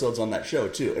stinker episodes on that show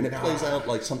too, and it plays out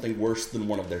like something worse than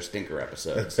one of their stinker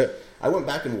episodes. I went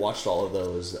back and watched all of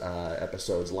those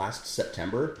episodes last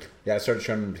September. Yeah, I started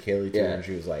showing them to Kaylee too, and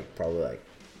she was like probably like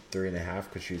 3.5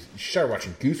 because she started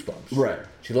watching Goosebumps. Right,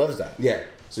 she loves that. Yeah,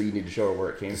 so you need to show her where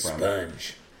it came from.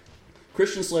 Sponge.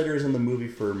 Christian Slater is in the movie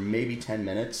for maybe 10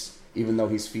 minutes. Even though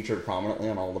he's featured prominently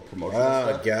on all the promotional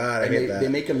stuff. Oh, God, I hate that. They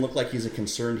make him look like he's a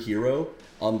concerned hero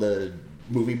on the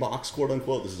movie box, quote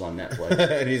unquote. This is on Netflix.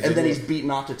 and then he's beaten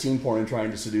off to teen porn and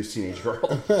trying to seduce teenage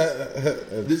girls.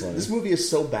 This movie is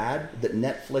so bad that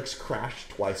Netflix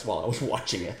crashed twice while I was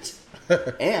watching it.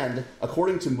 And,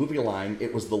 according to Movie Line,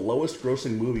 it was the lowest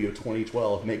grossing movie of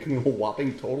 2012, making a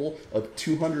whopping total of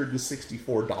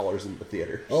 $264 in the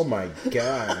theater. Oh my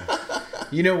God.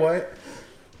 You know what?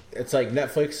 It's like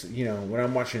Netflix, you know, when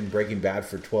I'm watching Breaking Bad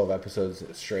for 12 episodes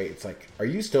straight, it's like, are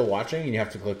you still watching? And you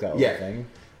have to click that little thing.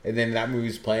 And then that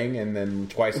movie's playing, and then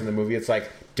twice in the movie, it's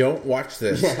like, don't watch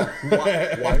this. Yeah.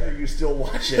 Why are you still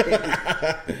watching?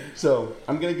 So,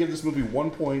 I'm going to give this movie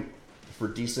 1 point for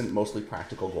decent, mostly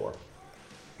practical gore.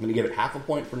 I'm going to give it half a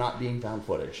point for not being found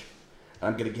footage. And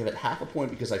I'm going to give it half a point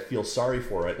because I feel sorry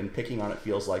for it, and picking on it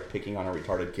feels like picking on a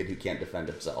retarded kid who can't defend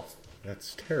himself.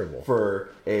 That's terrible. For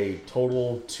a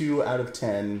total 2 out of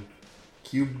 10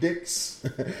 cube dicks.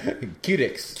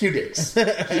 Q-dicks. Q-dicks.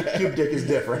 Cube dick is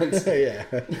different. Yeah.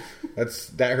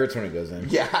 That hurts when it goes in.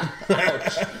 Yeah.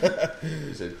 Ouch.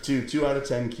 So 2 out of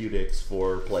 10 Q-dicks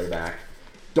for playback.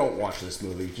 Don't watch this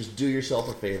movie. Just do yourself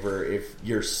a favor. If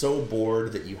you're so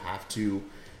bored that you have to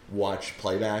watch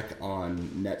playback on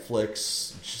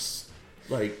Netflix, just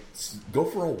like go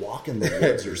for a walk in the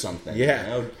woods or something. Yeah, you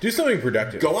know? Do something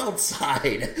productive. Go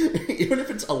outside, even if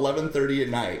it's 11:30 at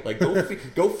night. Like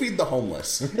go feed the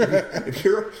homeless. If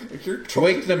you're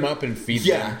wake them up and feed them.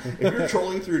 Yeah, if you're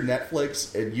trolling through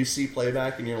Netflix and you see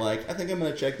playback and you're like, I think I'm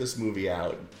going to check this movie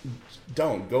out.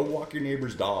 Don't go walk your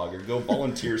neighbor's dog or go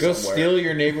volunteer go somewhere. Steal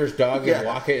your neighbor's dog and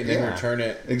walk it and then return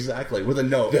it. Exactly, with a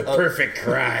note. The perfect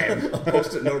crime. A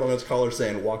post-it note on its collar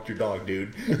saying, walk your dog,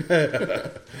 dude.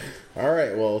 All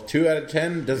right, well, 2 out of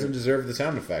 10 doesn't deserve the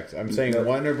sound effect. I'm saying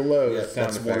 1 or below Yeah, sound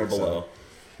that's effect. 1 or below.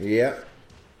 So. Yeah.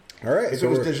 All right. If it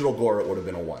was digital gore, it would have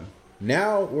been a 1.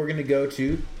 Now we're going to go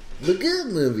to the good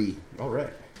movie. All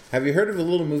right. Have you heard of a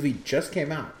little movie just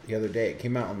came out the other day? It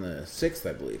came out on the 6th,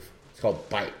 I believe. It's called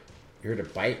Bite. You heard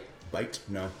of Bite? Bite?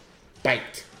 No.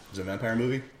 Bite. Is it a vampire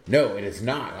movie? No, it is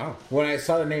not. Wow. When I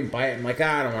saw the name Bite, I'm like,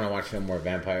 I don't want to watch no more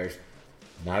vampires.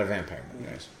 Not a vampire movie.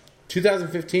 Nice.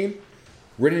 2015,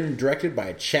 written and directed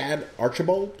by Chad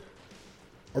Archibald.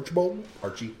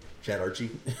 Chad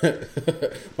Archie.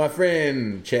 My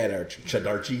friend Chad Archie. Chad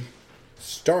Archie.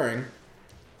 Starring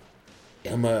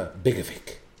Elma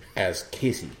Bigovic as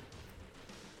Casey.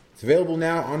 It's available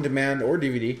now on demand or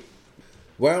DVD.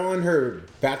 While on her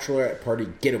bachelorette party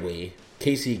getaway,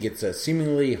 Casey gets a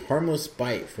seemingly harmless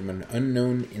bite from an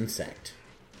unknown insect.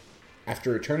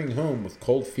 After returning home with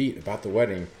cold feet about the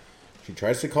wedding, she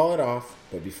tries to call it off,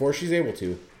 but before she's able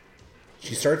to,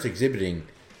 she starts exhibiting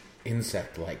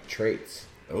insect-like traits.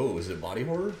 Oh, is it body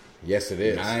horror? Yes, it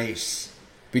is. Nice.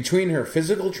 Between her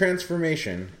physical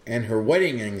transformation and her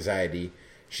wedding anxiety,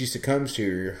 she succumbs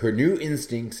to her new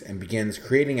instincts and begins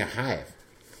creating a hive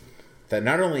that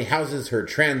not only houses her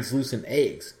translucent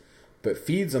eggs, but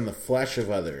feeds on the flesh of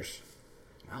others.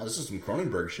 Wow, this is some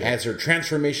Cronenberg shit. As her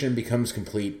transformation becomes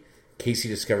complete, Casey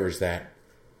discovers that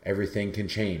everything can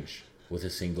change with a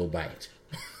single bite.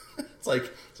 It's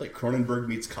like Cronenberg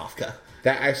meets Kafka.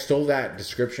 That I stole that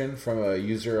description from a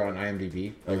user on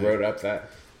IMDb. I wrote up that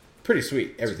pretty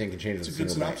sweet. Everything can change with a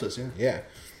single bite. It's a good synopsis, yeah.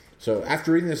 So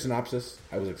after reading the synopsis,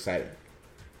 I was excited.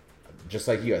 Just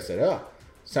like you, I said, "Oh,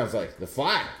 sounds like The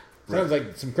Fly. Sounds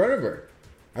like some Cronenberg."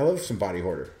 I love some body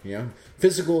horror. You know,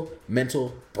 physical,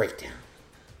 mental breakdown.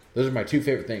 Those are my two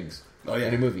favorite things. Oh, yeah.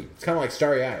 In a movie. It's kind of like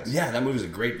Starry Eyes. Yeah, that movie's a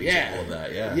great example of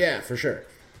that. Yeah. Yeah, for sure.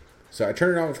 So I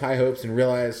turned it on with high hopes and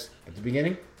realized at the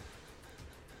beginning,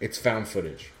 it's found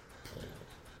footage.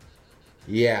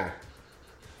 Yeah.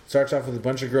 Starts off with a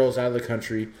bunch of girls out of the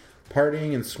country,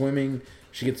 partying and swimming.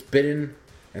 She gets bitten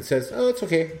and says, "Oh, it's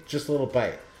okay, just a little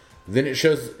bite." Then it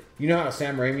shows, you know how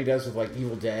Sam Raimi does with like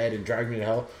Evil Dead and Drag Me to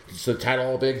Hell? It's the title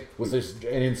all big with this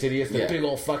and Insidious, the big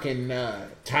old fucking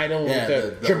title with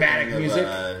the dramatic music.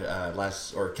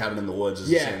 Cabin in the Woods is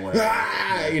the same way.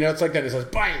 Ah! You know, it's like that. It says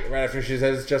bite right after she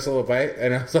says just a little bite,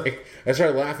 and I was like, I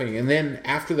started laughing. And then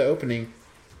after the opening,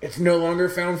 it's no longer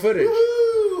found footage.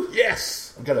 Woo!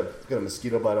 Yes. I've got a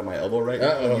mosquito bite on my elbow right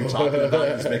now. And you're talking about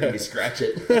it, it's making me scratch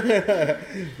it.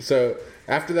 So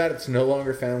after that, it's no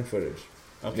longer found footage.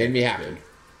 Okay, Made me happy. good.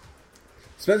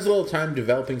 Spends a little time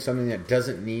developing something that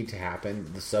doesn't need to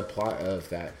happen. The subplot of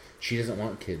that she doesn't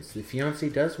want kids. The fiance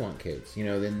does want kids. You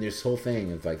know, then this whole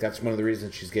thing of like that's one of the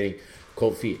reasons she's getting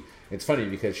cold feet. It's funny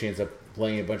because she ends up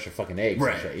laying a bunch of fucking eggs,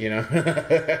 Right. and shit, you know.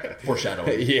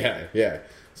 Foreshadowing. yeah.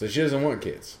 So she doesn't want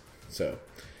kids. So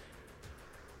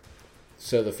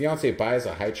the fiance buys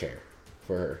a high chair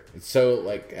for her. It's so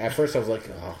like at first I was like,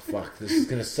 oh fuck, this is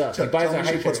gonna suck. He buys a high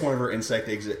She chair. puts one of her insect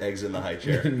eggs in the high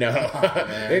chair. No,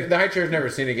 man. the high chair's never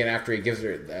seen again after he gives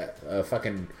her a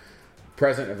fucking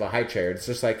present of a high chair. It's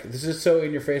just like this is so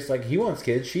in your face. Like he wants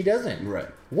kids, she doesn't. Right.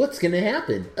 What's gonna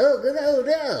happen? Oh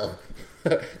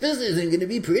no! This isn't gonna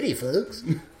be pretty, folks.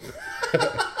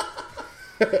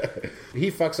 He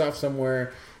fucks off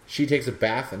somewhere. She takes a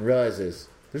bath and realizes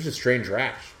there's a strange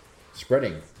rash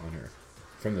spreading on her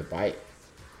from the bite.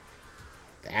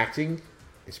 The acting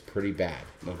is pretty bad.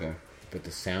 Okay. But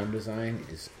the sound design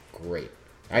is great.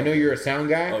 I know you're a sound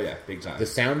guy. Oh yeah, big time. The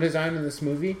sound design in this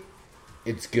movie,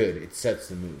 it's good. It sets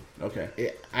the mood.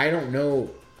 Okay. I don't know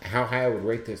how high I would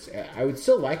rate this. I would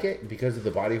still like it because of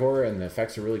the body horror and the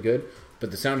effects are really good. But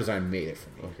the sound design made it for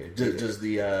me. Okay. Does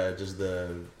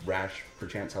the rash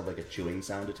perchance have like a chewing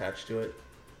sound attached to it?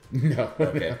 No.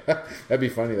 Okay. That'd be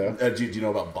funny though. Do you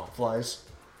know about bot flies?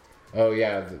 Oh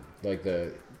yeah, like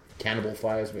the cannibal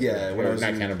flies. But Yeah, when I was not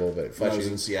in, cannibal, but when I was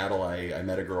fleshy. in Seattle, I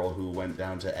met a girl who went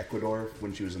down to Ecuador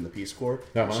when she was in the Peace Corps.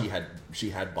 Uh-huh. She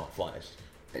had bot flies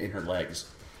in her legs,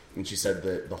 and she said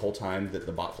that the whole time that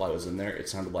the bot fly was in there, it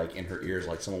sounded like in her ears,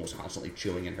 like someone was constantly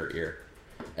chewing in her ear.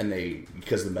 And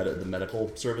because the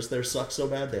medical service there sucks so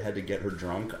bad, they had to get her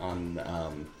drunk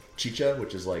on chicha,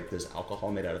 which is like this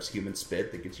alcohol made out of human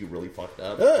spit that gets you really fucked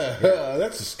up.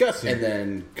 That's disgusting. And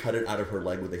then cut it out of her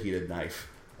leg with a heated knife.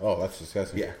 Oh, that's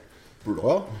disgusting. Yeah, brutal.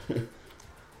 Well,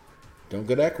 don't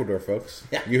go to Ecuador, folks.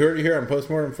 Yeah. You heard it here on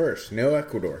Postmortem First. No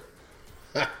Ecuador.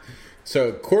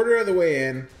 So, quarter of the way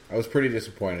in, I was pretty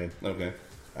disappointed. Okay.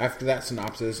 After that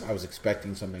synopsis, I was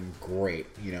expecting something great,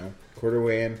 you know. Quarter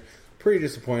way in, pretty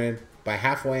disappointed. By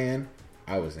halfway in,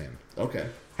 I was in. Okay.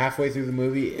 Halfway through the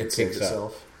movie, it saved picks up.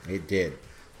 itself. It did.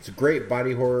 It's a great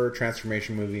body horror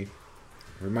transformation movie.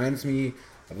 Reminds me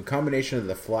of a combination of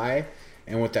The Fly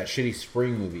and what that shitty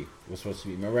Spring movie was supposed to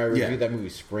be. Remember I reviewed that movie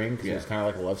Spring? Because it was kind of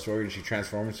like a love story and she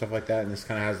transformed and stuff like that. And this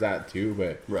kind of has that too,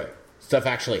 but Right. stuff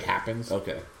actually happens.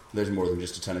 Okay. There's more than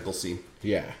just a tentacle scene.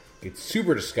 Yeah. It's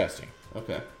super disgusting.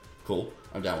 Okay. Cool.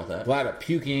 I'm down with that. A lot of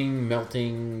puking,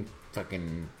 melting,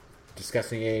 fucking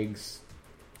disgusting eggs,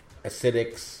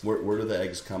 acidics. Where do the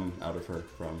eggs come out of her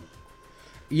from?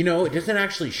 You know, it doesn't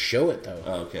actually show it though.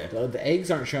 Oh, okay. The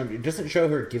eggs aren't shown. It doesn't show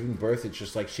her giving birth. It's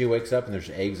just like she wakes up and there's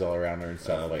eggs all around her and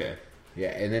stuff. Okay. Like, yeah,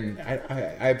 and then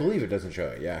I believe it doesn't show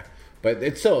it. Yeah, but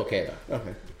it's still okay though.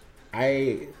 Okay.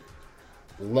 I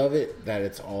love it that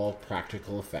it's all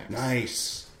practical effects.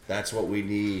 Nice. That's what we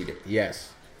need.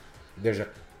 Yes,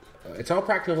 it's all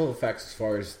practical effects as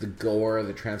far as the gore,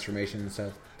 the transformation and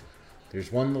stuff.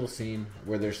 There's one little scene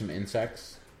where there's some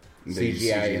insects.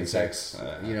 CGI insects,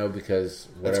 you know, because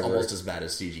whatever. That's almost as bad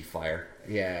as CG fire.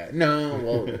 Yeah, no,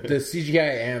 well, the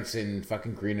CGI ants in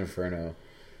fucking Green Inferno,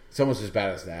 it's almost as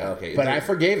bad as that. Okay, but I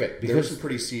forgave it there was because some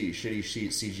pretty shitty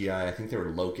CGI. I think there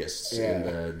were locusts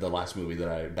in the last movie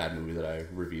bad movie that I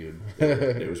reviewed.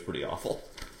 It was pretty awful.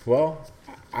 well,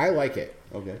 I like it.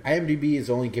 Okay. IMDb is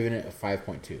only giving it a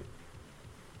 5.2.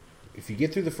 If you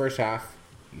get through the first half,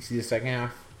 you see the second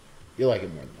half, you'll like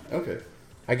it more than that. Okay.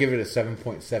 I give it a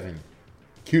 7.7.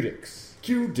 Q-Dix.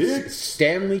 Q-Dix.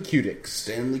 Stanley Q-Dix.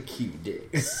 Stanley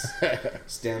Q-Dix.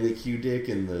 Stanley Q-Dick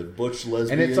and the butch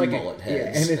lesbian And it's like mullet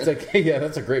heads. Yeah, and it's like yeah,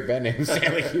 that's a great band name,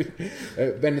 Stanley Q.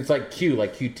 And it's like Q,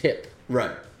 like Q-tip.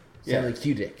 Right. Stanley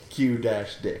Q-Dick.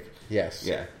 Q-Dick. Yes.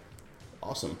 Yeah.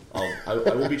 Awesome. I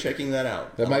will be checking that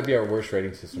out. That might be our worst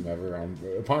rating system ever.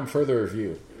 Upon further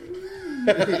review.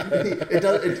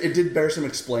 It did bear some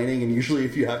explaining, and usually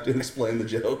if you have to explain the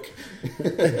joke.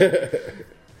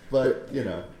 But, you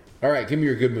know. All right, give me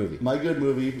your good movie. My good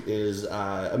movie is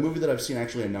a movie that I've seen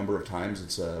actually a number of times.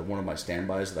 It's one of my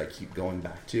standbys that I keep going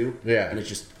back to. Yeah. And it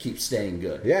just keeps staying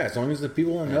good. Yeah, as long as the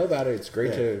people know about it, it's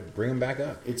great to bring them back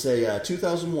up. It's a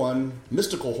 2001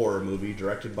 mystical horror movie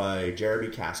directed by Jeremy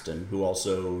Kasten, who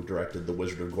also directed the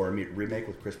Wizard of Gore remake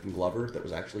with Crispin Glover that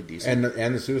was actually decent.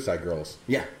 And the Suicide Girls.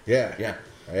 Yeah. Yeah. Yeah.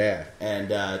 Yeah.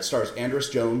 And it stars Andrus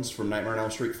Jones from Nightmare on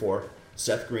Elm Street 4,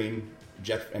 Seth Green,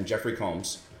 and Jeffrey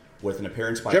Combs, with an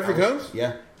appearance by Jeffrey Combs?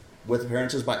 Yeah, with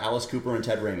appearances by Alice Cooper and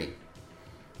Ted Raimi.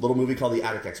 Little movie called The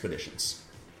Attic Expeditions.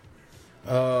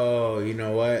 Oh, you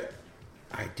know what?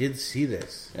 I did see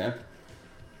this. Yeah?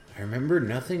 I remember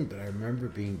nothing, but I remember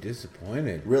being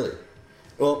disappointed. Really?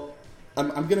 Well,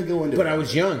 I'm going to go into But it. I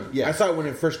was young. Yeah. I saw it when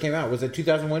it first came out. Was it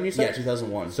 2001? You said? Yeah,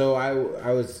 2001. So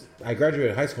I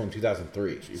graduated high school in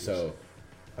 2003. Jesus. So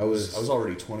I was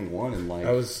already 21 and like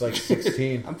I was like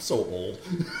 16. I'm so old.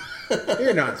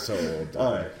 You're not so old.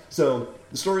 All right. So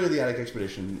the story of the Attic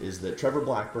Expedition is that Trevor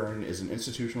Blackburn is an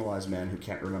institutionalized man who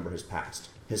can't remember his past.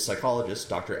 His psychologist,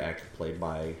 Dr. Eck, played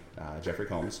by Jeffrey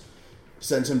Combs,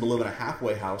 sends him to live in a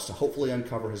halfway house to hopefully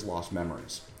uncover his lost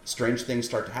memories. Strange things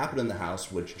start to happen in the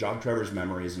house, which jog Trevor's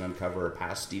memories and uncover a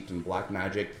past steeped in black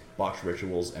magic, botched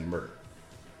rituals, and murder.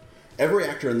 Every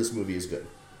actor in this movie is good.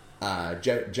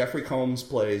 Jeffrey Combs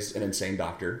plays an insane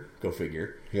doctor, go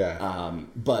figure. Yeah.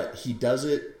 But he does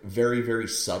it very, very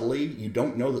subtly. You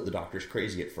don't know that the doctor's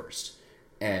crazy at first.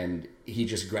 And he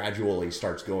just gradually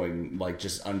starts going, like,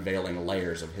 just unveiling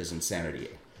layers of his insanity.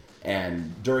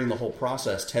 And during the whole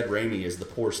process, Ted Raimi is the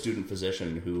poor student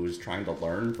physician who is trying to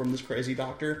learn from this crazy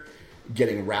doctor,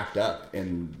 getting wrapped up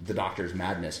in the doctor's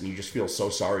madness. And you just feel so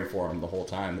sorry for him the whole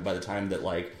time. By the time that,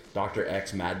 like, Dr.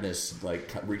 X's madness,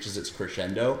 like, reaches its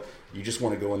crescendo, you just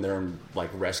want to go in there and,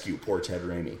 like, rescue poor Ted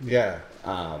Raimi. Yeah.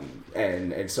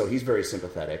 And so he's very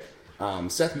sympathetic.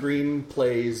 Seth Green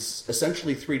plays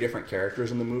essentially 3 different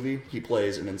characters in the movie. He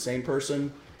plays an insane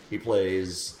person. He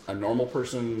plays a normal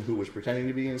person who was pretending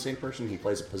to be an insane person. He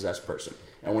plays a possessed person.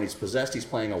 And when he's possessed, he's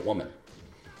playing a woman.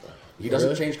 He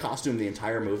doesn't change costume the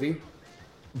entire movie,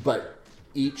 but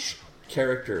each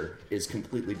character is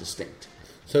completely distinct.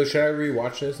 So should I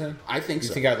rewatch this then? I think so.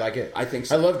 You think I'd like it? I think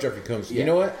so. I love Jeffrey Combs. Yeah. You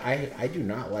know what? I do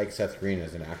not like Seth Green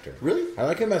as an actor. Really? I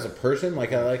like him as a person.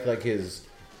 Like I like his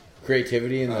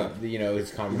creativity and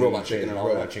his comedy. Robot Chicken and all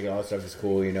Robot that. Chicken, all that stuff is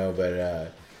cool,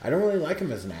 but I don't really like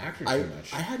him as an actor too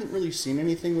much. I hadn't really seen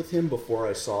anything with him before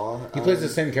I saw... He plays the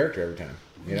same character every time.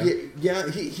 You know? Yeah,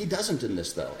 he doesn't in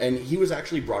this, though. And he was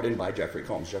actually brought in by Jeffrey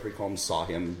Combs. Jeffrey Combs saw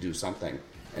him do something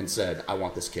and said, I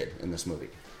want this kid in this movie.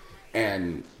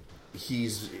 And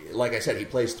he's, like I said, he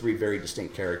plays 3 very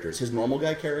distinct characters. His normal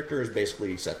guy character is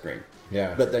basically Seth Green.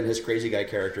 Yeah. But then his crazy guy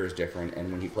character is different,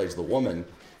 and when he plays the woman,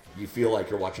 you feel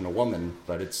like you're watching a woman,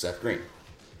 but it's Seth Green.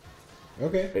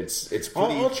 Okay. It's pretty...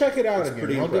 I'll check it out again.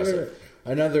 Pretty I'll impressive. give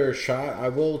it another shot. I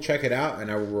will check it out,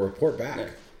 and I will report back. Yeah.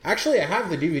 Actually, I have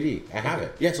the DVD. I have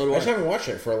it. Yeah, so do I. just haven't watched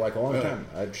it for like a long time.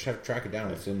 I just have to track it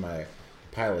down. It's in my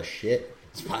pile of shit.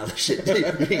 It's a pile of shit.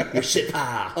 Your shit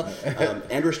pile.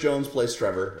 Andros Jones plays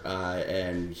Trevor,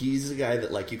 and he's the guy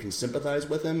that, like, you can sympathize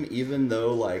with him, even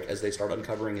though, like, as they start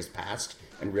uncovering his past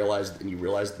and you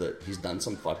realize that he's done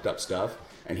some fucked up stuff,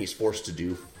 and he's forced to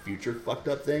do future fucked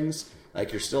up things.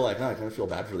 Like, you're still like, I kind of feel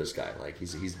bad for this guy. Like,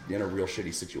 he's in a real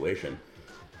shitty situation.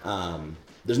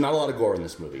 There's not a lot of gore in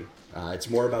this movie. It's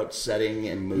more about setting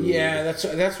and mood. Yeah, that's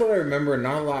what I remember.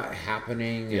 Not a lot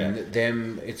happening, and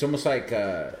them. It's almost like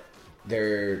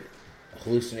they're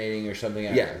hallucinating or something.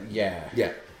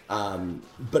 Yeah.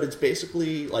 But it's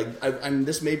basically like, and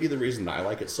this may be the reason I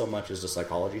like it so much as a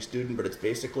psychology student. But it's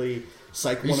basically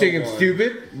Psych 101. You think I'm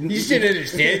stupid? You should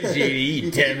understand, JD,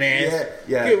 you dumbass.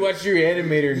 Yeah. You watch your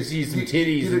animator and see some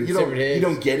titties and severed heads. You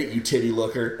don't get it, you titty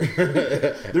looker.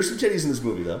 There's some titties in this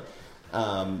movie, though.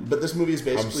 But this movie is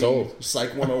basically Psych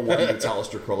 101 meets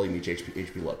Aleister Crowley meets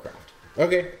H.P. Lovecraft.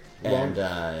 Okay. Well, And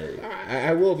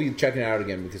I will be checking it out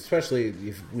again, because especially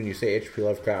when you say H.P.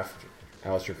 Lovecraft,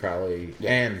 Aleister Crowley,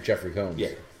 and Jeffrey Combs. yeah,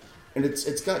 and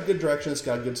it's got good direction. It's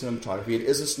got good cinematography. It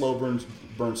is a slow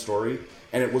burn story,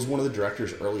 and it was one of the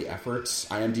director's early efforts.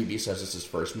 IMDb says it's his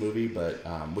first movie, but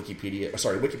Wikipedia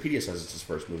says it's his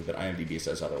first movie, but IMDb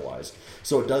says otherwise.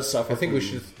 So it does suffer. I think we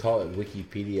should call it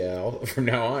Wikipedia from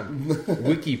now on.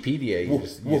 Wikipedia. You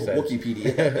said.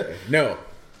 Wikipedia. No.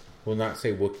 We'll not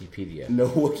say Wikipedia. No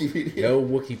Wikipedia. No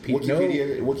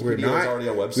Wikipedia. Wikipedia is already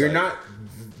a website.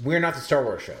 We're not the Star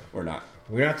Wars show. We're not.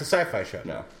 We're not the sci-fi show.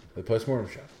 No. The Postmortem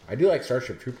show. I do like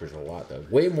Starship Troopers a lot, though.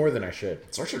 Way more than I should.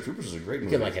 Starship Troopers is a great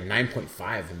movie. Get like a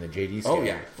 9.5 in the JD scale. Oh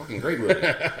yeah, fucking great movie.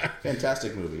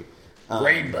 Fantastic movie.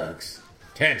 Brain bugs.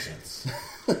 Tangents.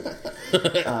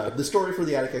 The story for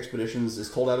the Attic Expeditions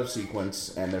is told out of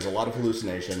sequence, and there's a lot of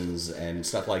hallucinations and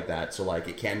stuff like that, so like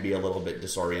it can be a little bit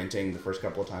disorienting the first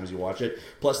couple of times you watch it.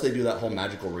 Plus they do that whole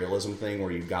magical realism thing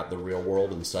where you've got the real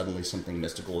world and suddenly something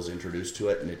mystical is introduced to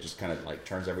it, and it just kind of like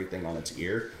turns everything on its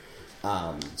ear.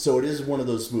 So it is one of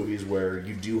those movies where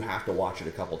you do have to watch it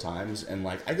a couple times, and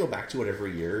like I go back to it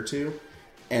every year or two,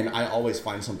 and I always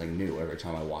find something new every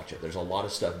time I watch it. There's a lot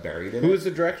of stuff buried in it. Who is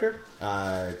the director?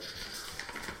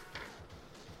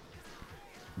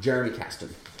 Jeremy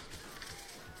Kasdan.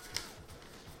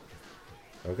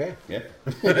 Okay. Yeah.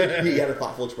 He had a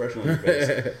thoughtful expression on his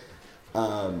face.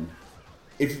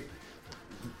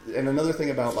 And another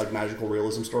thing about like magical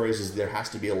realism stories is there has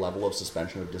to be a level of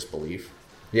suspension of disbelief.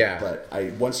 Yeah. But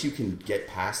once you can get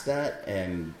past that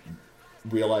and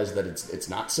realize that it's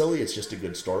not silly, it's just a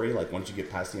good story. Like once you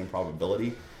get past the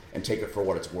improbability and take it for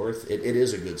what it's worth, it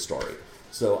is a good story.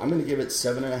 So I'm going to give it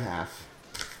 7.5.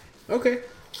 Okay.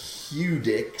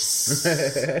 Q-Dicks.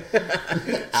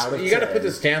 Out of You got to 10. put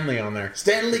the Stanley on there.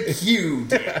 Stanley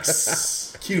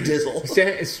Q-Dicks.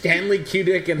 Q-Dizzle. Stanley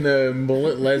Q-Dick and the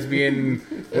mullet lesbian...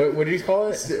 what did you call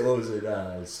it? What was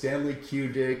it? Stanley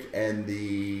Q-Dick and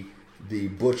the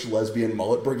Butch Lesbian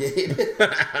Mullet Brigade.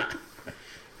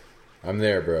 I'm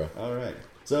there, bro. All right.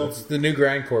 So it's the new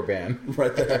grindcore band.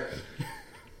 Right there.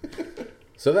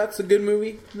 So that's the good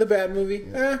movie. The bad movie.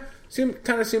 Yeah. Seemed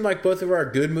like both of our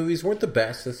good movies weren't the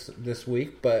best this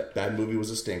week, but bad movie was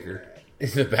a stinker.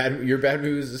 Your bad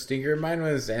movie was a stinker. Mine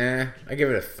was I give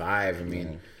it a 5. I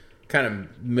mean, kind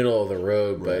of middle of the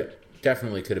road, but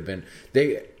definitely could have been.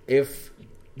 If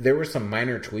there were some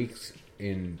minor tweaks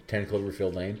in 10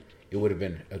 Cloverfield Lane, it would have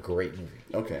been a great movie.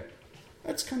 Okay,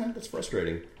 that's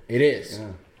frustrating. It is.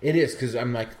 Yeah. It is because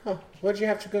I'm like, oh, what'd you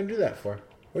have to go and do that for?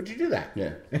 What'd you do that?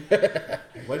 Yeah.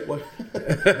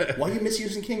 Why are you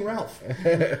misusing King Ralph?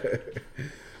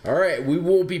 All right, we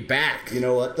will be back. You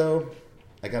know what, though?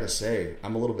 I gotta say,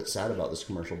 I'm a little bit sad about this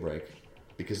commercial break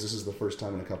because this is the first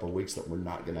time in a couple of weeks that we're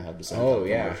not going to have the same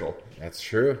commercial. That's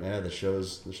true. Yeah, the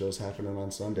show's happening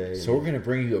on Sunday. So we're going to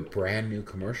bring you a brand new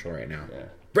commercial right now. Yeah.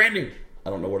 Brand new. I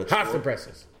don't know what it's hot for. the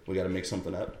presses. We got to make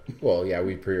something up. Well, yeah,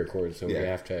 we pre-record, so we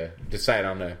have to decide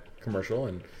on the commercial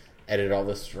and edit all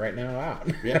this right now out.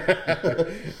 Yeah.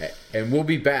 And we'll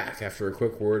be back after a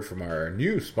quick word from our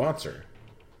new sponsor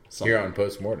here on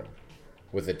Postmortem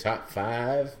with the top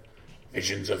 5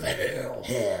 visions of hell.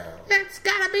 That's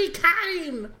gotta be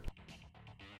kind.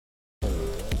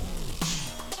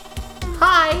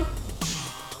 Hi.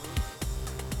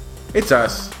 It's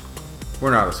us.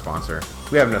 We're not a sponsor.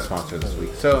 We have no sponsor this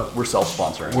week, so we're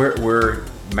self-sponsoring. We're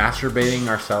masturbating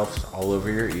ourselves all over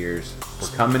your ears. We're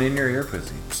coming in your ear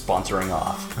pussy. Sponsoring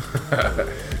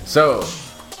off. So,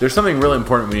 there's something really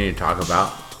important we need to talk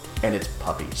about. And it's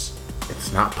puppies.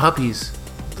 It's not puppies.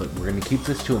 Look, we're going to keep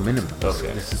this to a minimum.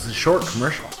 Okay. This is a short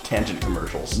commercial. Tangent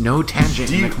commercials. No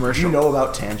tangent in the commercial. Do you know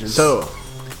about tangents? So,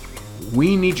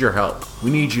 we need your help.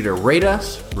 We need you to rate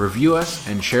us, review us,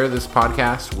 and share this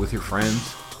podcast with your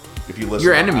friends. If you listen,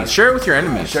 your enemies. Share it with your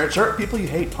enemies. Share it with people you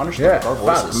hate. Punish them with our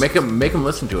voices. Make them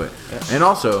listen to it. Yeah. And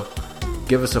also,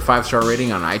 give us a 5-star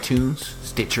rating on iTunes,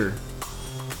 Stitcher.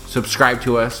 Subscribe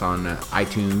to us on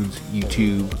iTunes,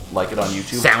 YouTube. Like it on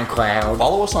YouTube. SoundCloud.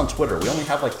 Follow us on Twitter. We only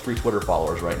have like 3 Twitter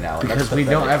followers right now. Because we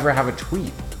don't ever have a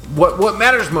tweet. What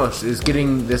matters most is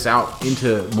getting this out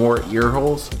into more ear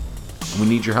holes. We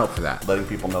need your help for that. Letting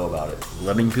people know about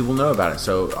it.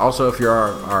 So also, if you're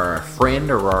our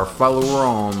friend or our follower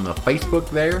on the Facebook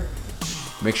there,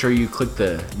 make sure you click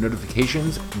the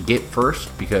notifications and get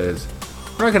first, because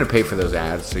we're not going to pay for those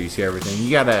ads, so you see everything.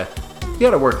 You gotta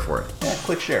work for it. Yeah,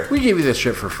 click share. We give you this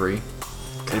shit for free.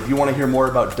 And if you want to hear more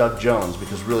about Doug Jones,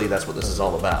 because really that's what this is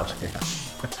all about,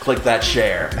 click that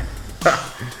share.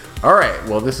 All right,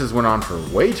 well, this has went on for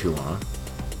way too long,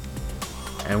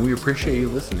 and we appreciate you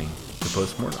listening to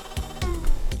Postmortem.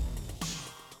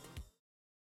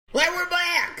 Well, we're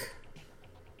back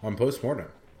on Postmortem.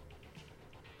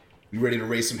 You ready to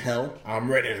raise some hell?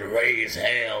 I'm ready to raise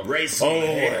hell. Raise some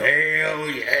hell. Hell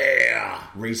yeah.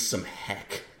 Raise some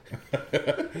heck.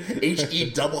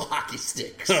 H-E double hockey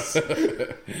sticks.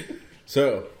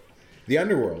 So, the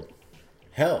underworld.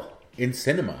 Hell. In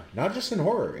cinema. Not just in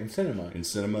horror. In cinema. In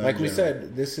cinema. Like we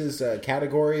said, this is a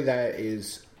category that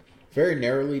is very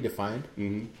narrowly defined.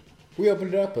 Mm-hmm. We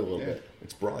opened it up a little bit.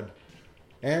 It's broad.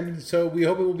 And so we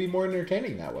hope it will be more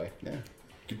entertaining that way. Yeah.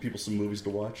 Give people some movies to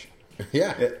watch.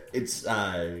 Yeah. It's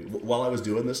while I was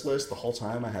doing this list, the whole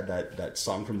time I had that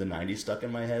song from the 90s stuck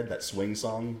in my head, that swing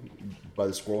song by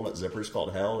the Squirrel Nut Zippers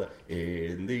called Hell.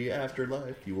 In the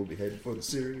afterlife, you will be headed for the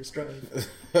serious strife.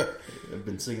 I've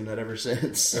been singing that ever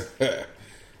since.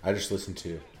 I just listened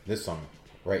to this song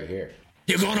right here.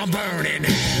 You're gonna burn in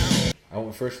hell. I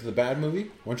went first with the bad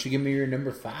movie. Why don't you give me your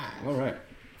number 5? All right.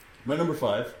 My number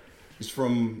 5 is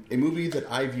from a movie that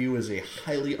I view as a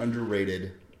highly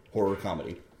underrated horror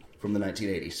comedy from the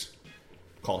 1980s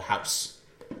called House.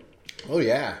 Oh,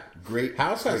 yeah. Great.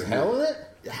 House has hell in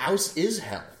it? House is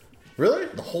hell. Really?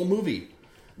 The whole movie.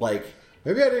 Like,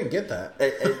 maybe I didn't get that.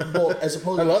 Well, as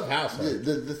opposed I love House.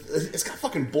 It's got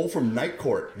fucking Bull from Night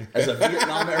Court as a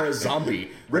Vietnam-era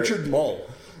zombie. Richard Mull.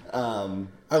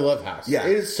 I love House. Yeah.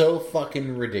 It is so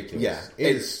fucking ridiculous. Yeah.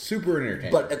 It is super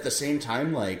entertaining. But at the same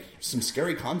time, like, some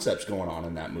scary concepts going on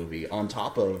in that movie on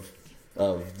top of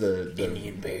the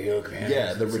Indian burial ground.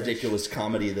 Yeah, the ridiculous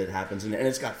comedy that happens. And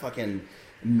it's got fucking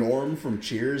Norm from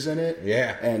Cheers in it.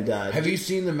 Yeah. And have you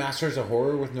seen The Masters of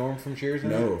Horror with Norm from Cheers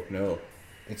in it? No.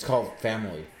 It's called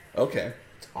Family. Okay.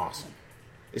 It's awesome.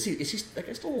 Is he that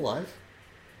guy still alive?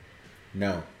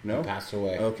 No. No? He passed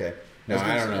away. Okay. No,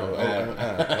 I don't know.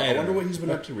 I wonder what he's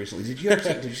been up to recently. Did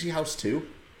you see House 2?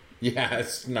 Yeah,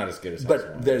 it's not as good as House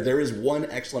But 1. there is one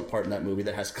excellent part in that movie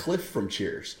that has Cliff from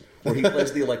Cheers, where he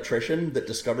plays the electrician that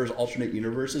discovers alternate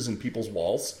universes in people's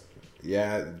walls.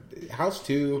 Yeah, House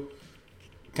 2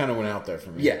 kind of went out there for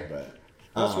me. Yeah. But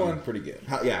House 1, pretty good.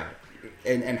 Yeah.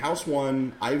 And House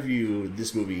 1, I view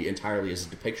this movie entirely as a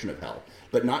depiction of hell.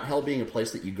 But not hell being a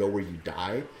place that you go where you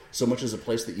die, so much as a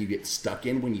place that you get stuck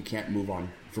in when you can't move on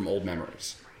from old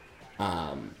memories.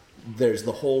 There's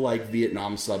the whole like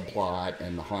Vietnam subplot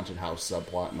and the haunted house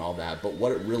subplot and all that, but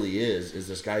what it really is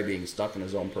this guy being stuck in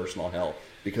his own personal hell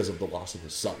because of the loss of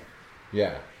his son.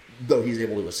 Yeah. Though he's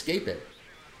able to escape it,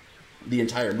 the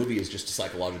entire movie is just a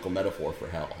psychological metaphor for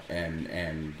hell.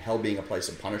 And hell being a place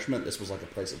of punishment, this was like a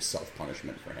place of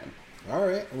self-punishment for him. All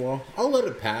right, well, I'll let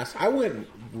it pass. I went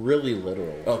really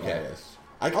literal with Okay. this.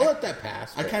 I'll let that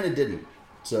pass. I kind of didn't.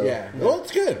 So Yeah. Well,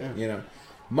 it's good. Yeah. You know,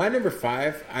 my number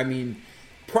 5. I mean,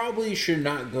 probably should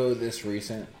not go this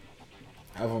recent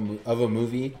of a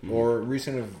movie or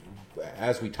recent of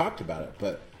as we talked about it,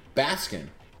 but Baskin.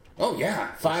 Oh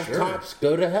yeah, 5 sure. cops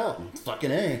go to hell. Fucking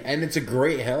A. And it's a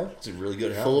great hell. It's a really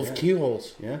good hell. Full of yeah.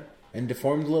 keyholes. Yeah. And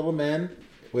deformed little men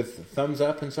with thumbs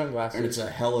up and sunglasses. And it's a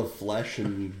hell of flesh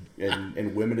and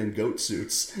women in goat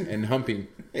suits. And humping.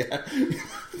 Yeah.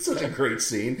 It's such a great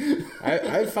scene.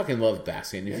 I fucking love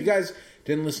Baskin. If you guys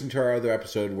didn't listen to our other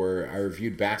episode where I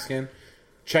reviewed Baskin,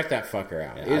 check that fucker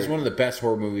out. Yeah, It is one of the best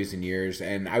horror movies in years,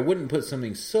 and I wouldn't put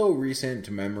something so recent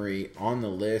to memory on the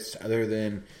list other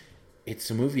than it's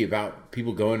a movie about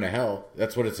people going to hell.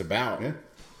 That's what it's about. Yeah.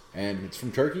 And it's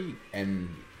from Turkey, and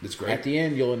It's great. at the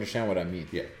end you'll understand what I mean.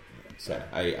 Yeah. So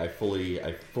I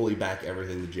fully back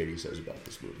everything that JD says about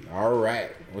this movie. All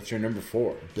right. What's your number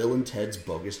 4? Bill and Ted's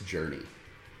Bogus Journey.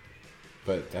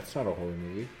 But that's not a horror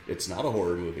movie. It's not a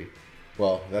horror movie.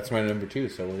 Well, that's my number 2,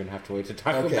 so we're going to have to wait to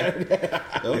talk Okay. about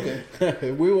it.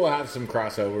 Okay. We will have some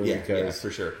crossover Yeah, because... for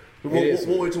sure. It We'll is-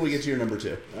 wait till we get to your number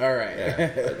 2. All right.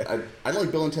 Yeah. I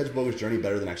like Bill and Ted's Bogus Journey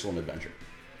better than Excellent Adventure.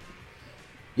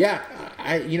 Yeah,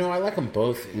 I like them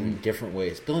both in different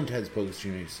ways. Bill and Ted's Bogus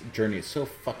Journey is so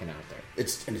fucking out there.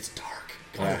 It's dark.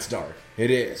 God, Yeah. it's dark. It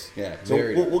is. Yeah. So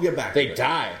Very we'll get back. They to it.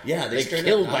 die. Yeah, they straight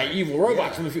killed up by die. evil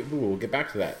robots Yeah. in the future. We'll get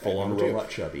back to that. Full on Number 2. robot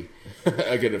chubby.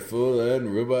 I get a full on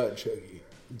robot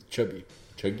chubby.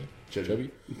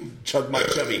 Chug my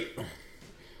chubby.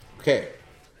 Okay,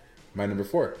 my number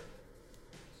 4.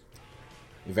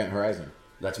 Event Horizon.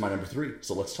 That's my number 3.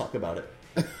 So let's talk about it.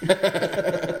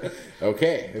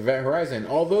 Okay, Event Horizon.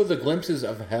 Although the glimpses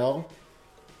of hell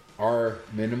are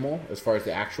minimal as far as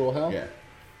the actual hell. Yeah.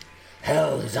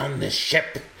 Hell is on this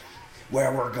ship.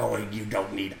 Where we're going, you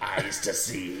don't need eyes to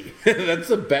see. That's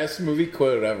the best movie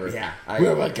quote ever. Yeah,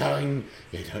 Where we're going,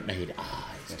 you don't need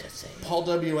eyes to see. Paul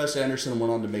W.S. Anderson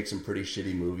went on to make some pretty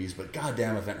shitty movies, but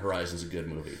goddamn, Event Horizon's a good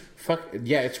movie. Fuck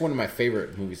yeah, it's one of my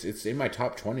favorite movies. It's in my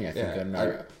top 20, I think. Yeah, on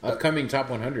our upcoming top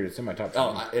 100, it's in my top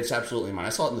 20. Oh, it's absolutely mine. I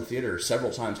saw it in the theater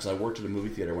several times because I worked at a movie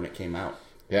theater when it came out.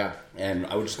 Yeah. And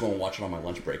I would just go and watch it on my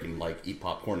lunch break and like eat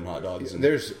popcorn and hot dogs. And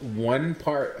There's one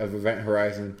part of Event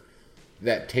Horizon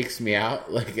that takes me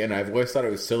out, like, and I've always thought it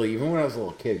was silly, even when I was a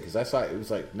little kid, because I saw it was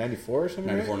like 94 or something.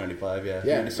 94, right? 95, yeah.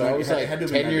 Yeah, so I was like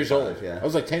 10 years old. Yeah. I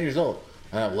was like 10 years old.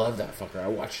 And I loved that fucker. I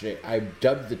watched it. I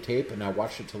dubbed the tape, and I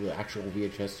watched it till the actual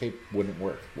VHS tape wouldn't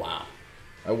work. Wow.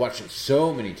 I watched it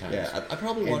so many times. Yeah, I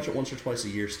probably watch it once or twice a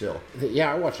year still.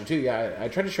 Yeah, I watched it too. Yeah, I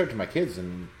tried to show it to my kids,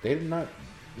 and they did not,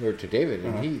 or to David,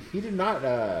 and he did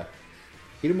not.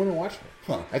 He didn't want to watch it.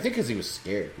 Huh. I think because he was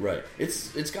scared. Right. It's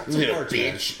got some parts,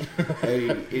 bitch.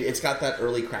 It's got that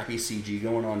early crappy CG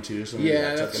going on too. So maybe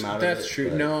Yeah, that took him out that's of it, true.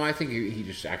 but- No, I think he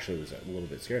just actually was a little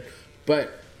bit scared.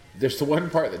 But there's the one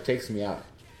part that takes me out.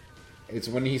 It's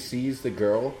when he sees the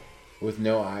girl with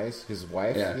no eyes, his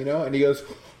wife, Yeah. you know, and he goes,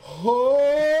 "Oh!"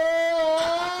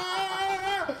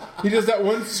 He does that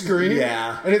one scream,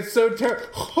 Yeah. and it's so terrible.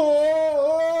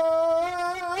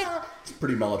 It's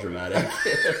pretty melodramatic.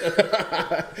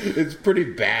 It's pretty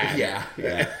bad. yeah.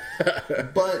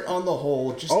 But on the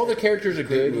whole, just All the characters are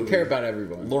good. You movie. care about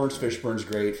everyone. Lawrence Fishburne's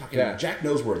great. Fucking Yeah. Jack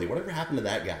Noseworthy. Whatever happened to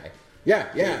that guy?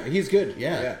 Yeah, he's good.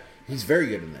 Yeah. He's very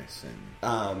good in this.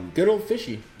 And good old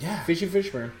Fishy. Yeah. Fishy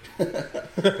Fishburne.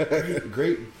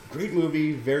 Great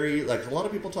movie. Very like a lot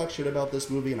of people talk shit about this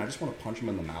movie, and I just want to punch them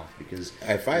in the mouth because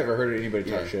If I ever heard anybody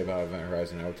talk Yeah. shit about Event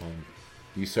Horizon, I would tell them,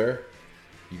 "You, sir,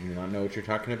 you do not know what you're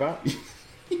talking about.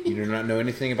 You do not know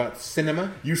anything about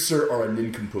cinema. You, sir, are a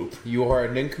nincompoop. You are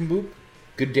a nincompoop.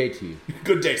 Good day to you.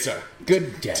 Good day, sir.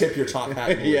 Good day. Tip your top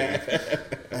hat. And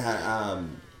Yeah.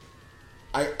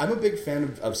 I'm a big fan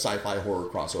of sci-fi horror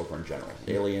crossover in general.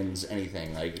 Aliens,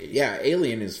 anything like. Yeah,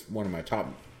 Alien is one of my top.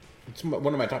 It's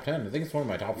one of my top 10. I think it's one of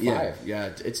my top 5. Yeah,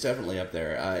 it's definitely up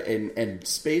there. And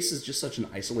space is just such an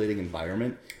isolating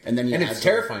environment. And then it's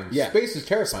terrifying. Yeah. Space is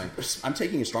terrifying. I'm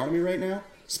taking astronomy right now.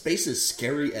 Space is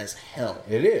scary as hell.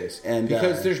 It is. And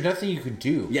because there's nothing you can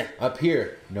do. Yeah. Up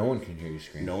here, no one can hear you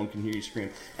scream. No one can hear you scream.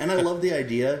 And I love the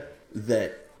idea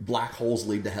that black holes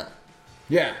lead to hell.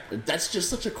 Yeah. That's just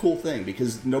such a cool thing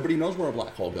because nobody knows where a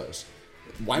black hole goes.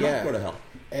 Why not go to hell?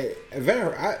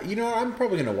 I'm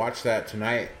probably going to watch that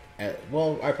tonight. I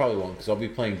probably won't because I'll be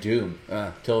playing Doom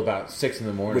till about 6 in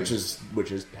the morning.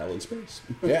 Which is hell in space.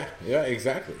 yeah,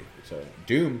 exactly. So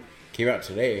Doom came out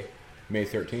today, May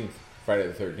 13th, Friday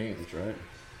the 13th. That's right.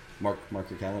 Mark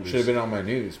your calendars. Should have been on my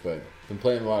news, but been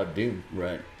playing a lot of Doom.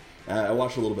 Right. I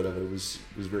watched a little bit of it. It was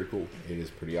very cool. It is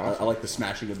pretty awesome. I like the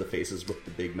smashing of the faces with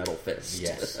the big metal fist.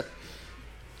 Yes.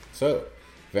 So,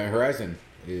 Event Horizon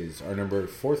is our number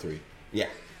 4-3. Yeah.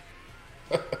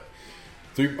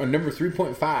 Number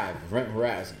 3.5, Event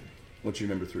Horizon. What's your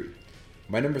number 3?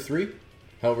 My number 3,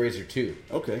 Hellraiser 2.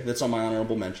 Okay, that's on my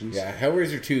honorable mentions. Yeah,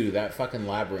 Hellraiser 2, that fucking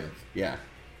labyrinth. Yeah.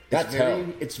 That's hell.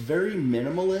 It's very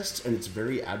minimalist and it's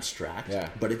very abstract. Yeah.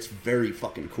 But it's very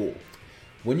fucking cool.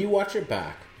 When you watch it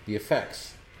back, the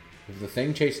effects of the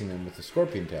thing chasing them with the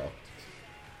scorpion tail,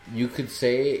 you could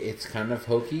say it's kind of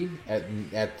hokey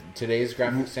at today's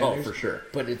graphic standards. Oh, for sure.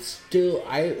 But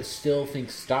I still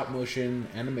think stop motion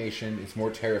animation is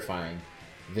more terrifying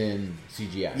than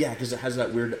CGI. Yeah, because it has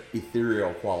that weird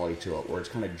ethereal quality to it where it's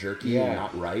kind of jerky and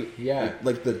not right. Yeah.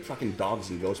 Like the fucking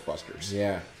dogs in Ghostbusters.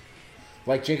 Yeah.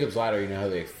 Like Jacob's Ladder, you know how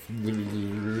they...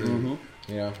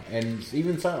 You know, and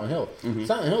even Silent Hill.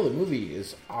 Silent Hill, the movie,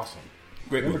 is awesome.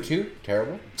 Great Number movie. 2,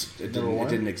 terrible. It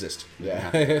didn't exist. Yeah.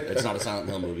 It's not a Silent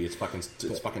Hill movie. It's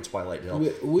fucking Twilight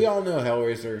Hill. We all know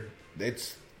Hellraiser.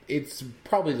 It's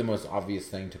probably the most obvious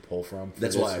thing to pull from.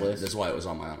 That's why it was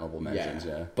on my honorable mentions.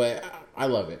 Yeah. But I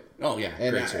love it. Oh yeah,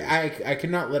 and great series. I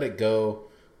cannot let it go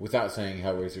without saying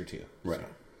Hellraiser 2. Right. So.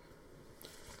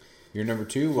 Your number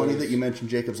 2 Funny was... that you mentioned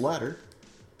Jacob's Ladder.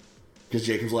 Because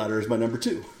Jacob's Ladder is my number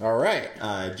 2. All right.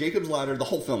 Jacob's Ladder, the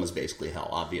whole film is basically hell,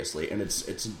 obviously. And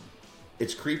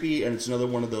it's creepy, and it's another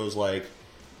one of those, like,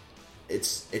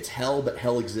 it's hell, but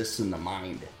hell exists in the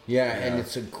mind. Yeah, and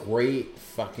it's a great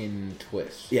fucking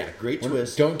twist. Yeah, great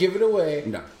twist. Don't give it away.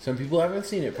 No. Some people haven't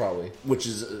seen it, probably. Which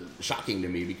is shocking to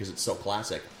me, because it's so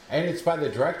classic. And it's by the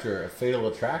director of Fatal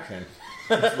Attraction.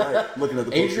 That's right. Looking at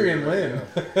the poster. Adrian Lyne.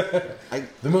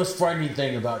 The most frightening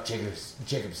thing about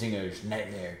Jacob Singer's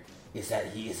nightmare is that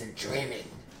he isn't dreaming.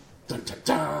 Dun, dun,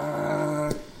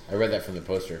 dun. I read that from the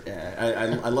poster.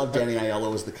 Yeah, I love Danny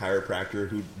Aiello as the chiropractor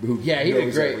who he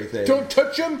did great. Everything. Don't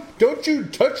touch him! Don't you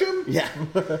touch him! Yeah.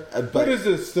 What is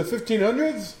this? The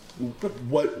 1500s?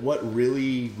 What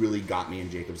really got me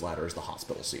in Jacob's Ladder is the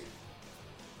hospital scene.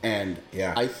 And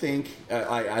I think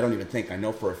I don't even think I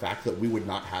know for a fact that we would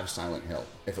not have Silent Hill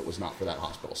if it was not for that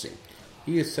hospital scene.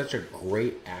 He is such a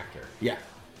great actor. Yeah.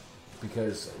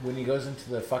 Because when he goes into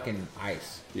the fucking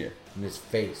ice, in his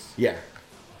face, he's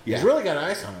really got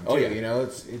ice on him too. You know,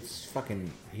 it's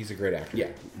fucking. He's a great actor. Yeah,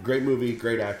 great movie,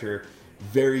 great actor,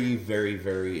 very, very,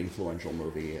 very influential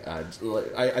movie.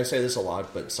 I say this a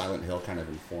lot, but Silent Hill kind of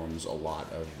informs a lot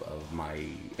of my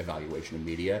evaluation of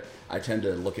media. I tend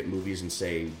to look at movies and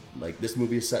say, like, this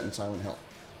movie is set in Silent Hill,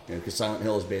 because Silent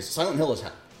Hill is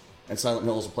hell, and Silent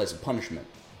Hill is a place of punishment,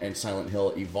 and Silent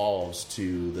Hill evolves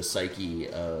to the psyche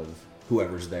of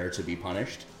whoever's there to be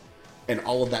punished, and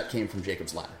all of that came from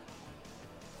Jacob's Ladder.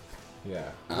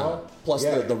 Yeah. Plus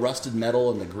the rusted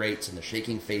metal and the grates and the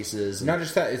shaking faces. Not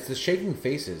just that, it's the shaking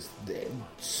faces.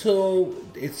 So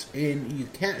you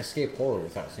can't escape horror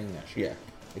without seeing that shit. Yeah.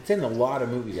 It's in a lot of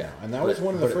movies now, and that was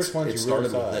one of the first ones you really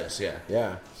saw. With this,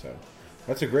 yeah. So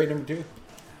that's a great number 2.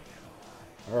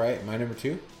 All right, my number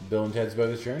 2, Bill and Ted's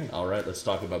Bogus Journey. All right, let's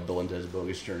talk about Bill and Ted's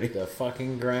Bogus Journey. The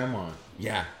fucking grandma.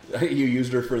 Yeah, you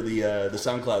used her for the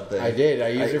SoundCloud thing. I did. I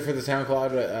used her for the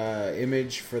SoundCloud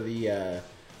image for the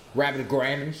rabid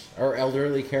grannies, or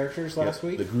elderly characters last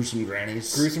week. The gruesome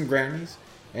grannies. Gruesome grannies.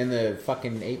 And the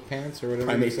fucking ape pants, or whatever.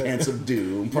 Primate pants of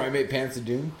doom. Primate pants of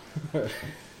doom.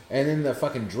 And then the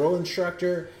fucking drill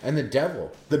instructor and the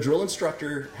devil. The drill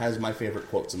instructor has my favorite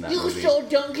quotes in that movie. You so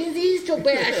donkey, these so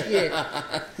basket.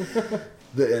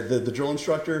 The drill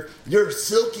instructor, you're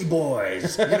silky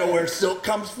boys. You know where silk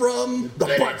comes from? The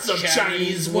butts of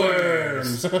Chinese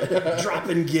worms. Drop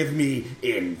and give me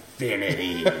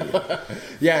infinity.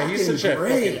 Yeah, he's such a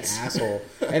great. fucking asshole.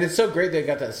 And it's so great they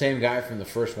got that same guy from the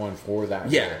first one for that.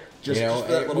 Yeah, role. just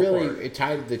for that it little really part. it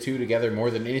tied the two together more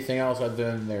than anything else other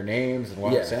than their names and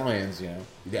Wild Yeah. Stallions,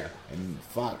 Yeah. And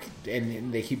fuck,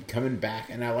 and they keep coming back.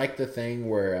 And I like the thing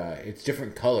where it's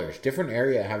different colors, different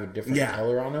area have a different Yeah.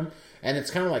 color on them, and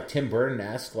it's kind of like Tim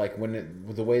Burton-esque, like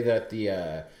with the way that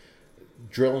the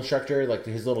drill instructor, like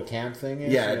his little camp thing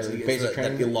is. Yeah, the it's basic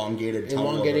that elongated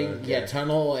tunnel.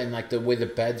 Tunnel, and like the way the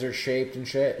beds are shaped and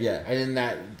shit. Yeah. And then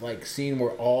that like scene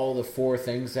where all the four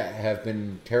things that have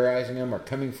been terrorizing them are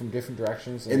coming from different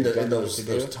directions. In they've done those to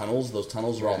do.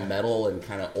 tunnels are all metal and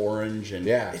kind of orange, and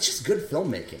Yeah. it's just good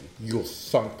filmmaking. You're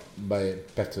sunk by a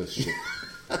better ship.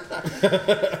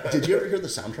 Did you ever hear the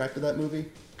soundtrack to that movie?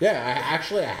 Yeah, I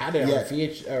had it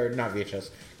Yeah. on not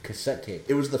VHS, cassette tape.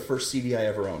 It was the first CD I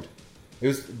ever owned. It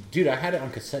was, dude, I had it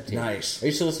on cassette tape. Nice. I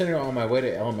used to listen to it on my way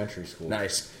to elementary school.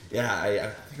 Nice. Yeah, I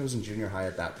think I was in junior high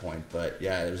at that point, but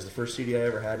yeah, it was the first CD I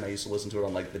ever had, and I used to listen to it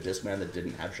on like the Discman that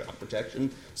didn't have shock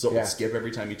protection, so it Yeah. would skip every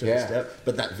time you took Yeah. a step.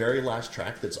 But that very last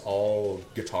track that's all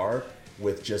guitar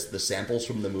with just the samples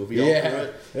from the movie all Yeah, through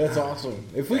it. that's awesome.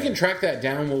 If we can track that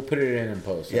down, we'll put it in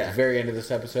post. At Yeah. the very end of this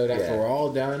episode, after Yeah. we're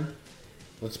all done,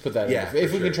 let's put that Yeah, in. If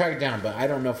for we can sure. track it down, but I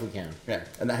don't know if we can. Yeah,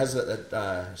 and that has that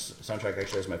soundtrack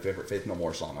actually has my favorite Faith No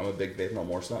More song. I'm a big Faith No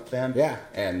More fan. Yeah.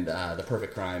 And The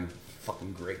Perfect Crime,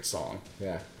 fucking great song.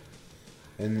 Yeah.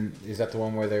 And is that the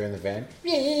one where they're in the van?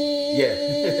 Yeah.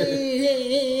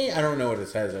 I don't know what it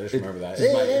says. I just remember that.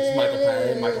 It's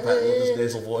Michael Patton with his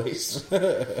nasal voice.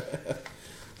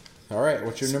 All right,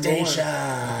 what's your number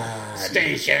one?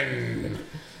 Station.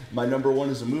 My number one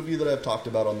is a movie that I've talked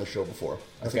about on the show before.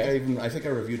 I think I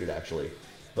reviewed it actually.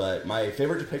 But my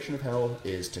favorite depiction of hell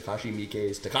is Takashi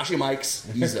Miike's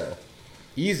Izo.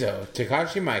 Izo,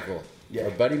 Takashi Michael, Yeah.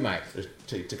 or Buddy Mike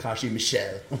Takashi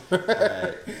Michel.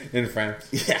 in France.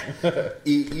 Yeah.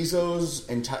 Izo's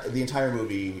the entire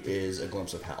movie is a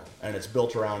glimpse of hell, and it's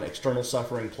built around external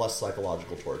suffering plus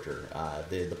psychological torture.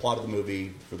 The plot of the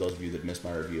movie, for those of you that missed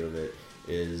my review of it,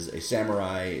 is a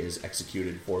samurai is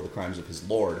executed for the crimes of his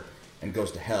lord and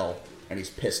goes to hell, and he's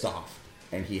pissed off,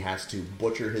 and he has to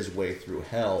butcher his way through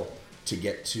hell to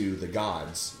get to the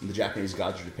gods. And the Japanese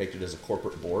gods are depicted as a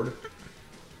corporate board.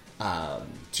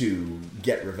 To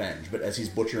get revenge. But as he's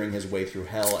butchering his way through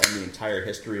hell and the entire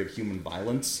history of human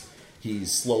violence,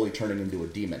 he's slowly turning into a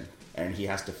demon. And he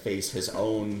has to face his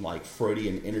own, like,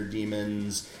 Freudian inner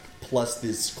demons, plus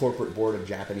this corporate board of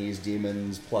Japanese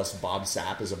demons, plus Bob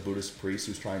Sapp as a Buddhist priest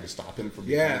who's trying to stop him from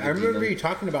becoming Yeah, a I remember demon. you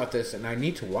talking about this, and I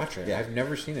need to watch it. Yeah. I've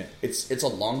never seen it. It's a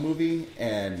long movie,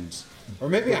 and... Or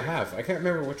maybe I have. I can't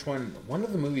remember which one. One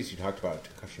of the movies you talked about,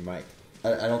 Takashi Mike.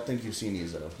 I don't think you've seen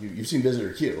Izo. You've seen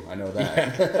Visitor Q. I know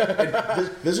that.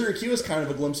 Visitor Q is kind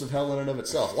of a glimpse of hell in and of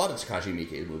itself. A lot of Takashi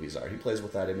Miike movies are. He plays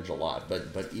with that image a lot.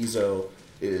 But Izo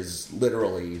is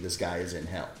literally, this guy is in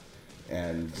hell.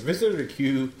 And Visitor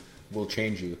Q will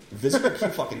change you. Visitor Q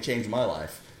fucking changed my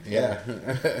life. Yeah.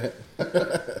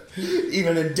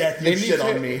 Even in death, you shit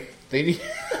on me. They need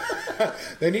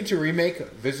they need to remake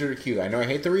Visitor Q. I know I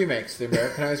hate the remakes, the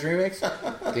Americanized remakes.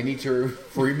 They need to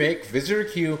remake Visitor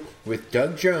Q with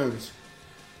Doug Jones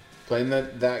playing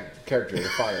that character, the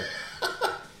father,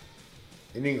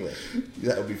 in English.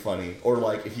 That would be funny. Or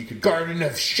like if you could Garden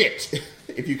of Shit.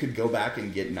 If you could go back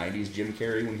and get 90s Jim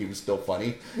Carrey when he was still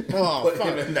funny. Oh, put fuck.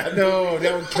 him in that No,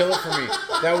 that would kill it for me.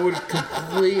 That would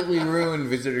completely ruin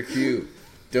Visitor Q.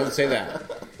 Don't say that.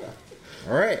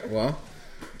 All right, well,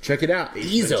 check it out.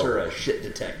 Ace Ventura, shit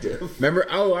detective. Remember?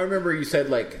 Oh, I remember you said,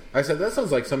 like, I said, that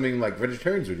sounds like something like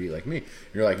vegetarians would eat, like me.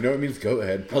 You're like, no, it means go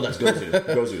ahead. Oh, that's Gozu.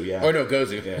 Gozu, yeah. Oh, no,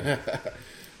 Gozu. Yeah.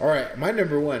 All right, my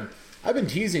number one. I've been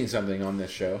teasing something on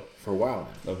this show for a while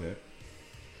now. Okay.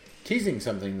 Teasing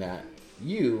something that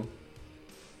you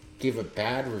gave a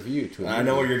bad review to. I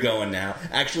know where you're going now.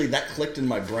 Actually, that clicked in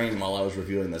my brain while I was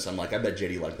reviewing this. I'm like, I bet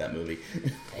JD liked that movie.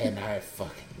 And I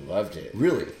fucking loved it.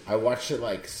 Really? I watched it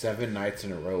like 7 nights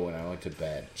in a row when I went to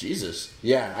bed. Jesus.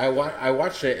 Yeah, I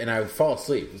watched it and I would fall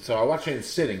asleep. So I watched it in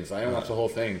sittings. I didn't watch the whole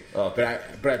thing. Okay.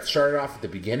 But I started off at the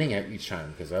beginning at each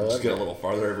time because I loved Just it. get a little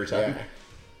farther every time.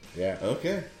 Yeah.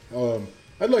 Okay.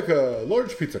 I'd like a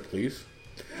large pizza, please.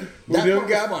 We That don't part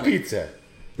was got funny. pizza.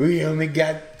 We only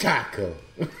got taco.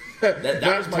 That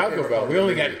Not was my Taco favorite Bell. part We of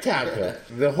only the got movie. taco.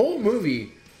 The whole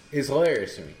movie is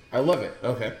hilarious to me. I love it.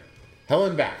 Okay. Hell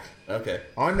and Back. Okay.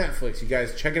 On Netflix. You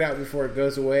guys check it out before it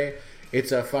goes away.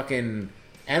 It's a fucking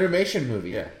animation movie.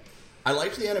 Yeah. I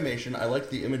liked the animation. I liked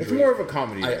the imagery. It's more of a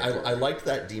comedy. I liked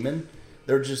that demon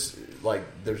They're just like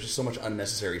there's just so much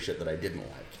unnecessary shit that I didn't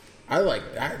like.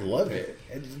 I love it.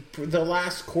 The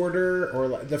last quarter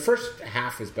or the first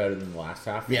half is better than the last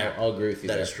half. Yeah, I'll agree with you.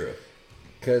 That there. is true.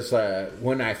 Because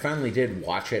when I finally did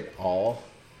watch it all,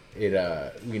 it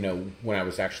when I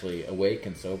was actually awake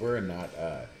and sober and not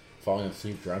falling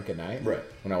asleep drunk at night. Right.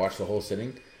 When I watched the whole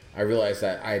sitting, I realized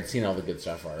that I had seen all the good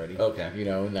stuff already. Okay.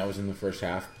 And that was in the first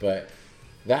half. But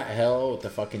that hell with the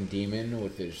fucking demon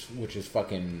which is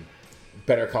fucking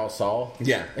Better Call Saul.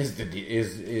 Yeah. Is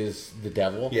the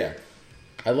devil. Yeah.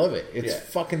 I love it. It's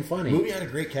fucking funny. The movie had a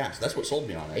great cast. That's what sold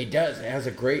me on it. It does. It has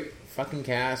a great fucking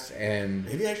cast, and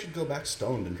maybe I should go back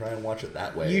stoned and try and watch it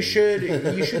that way. You should.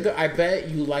 You should go. I bet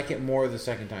you like it more the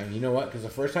second time. You know what? Because the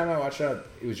first time I watched it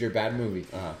was your bad movie.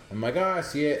 I'm like, I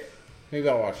see it. Maybe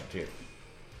I'll watch it too.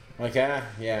 I'm like,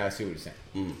 yeah, I see what you're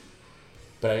saying.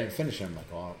 But I didn't finish it. I'm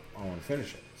like, well, I want to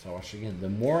finish it. So I watched it again. The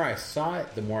more I saw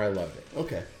it, the more I loved it.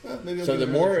 Okay. Well, maybe I'll so give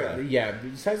the it another more, try. yeah.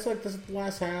 Besides, like the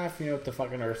last half, with the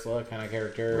fucking Ursula kind of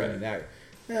character, Right. and that,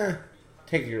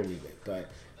 take it or leave it.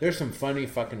 But there's some funny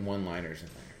fucking one-liners in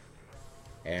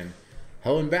there. And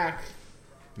Hell and Back,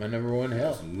 my number one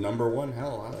hell. Number one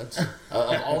hell. That's of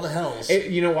all the hells.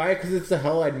 You know why? Because it's the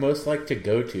hell I'd most like to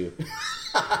go to.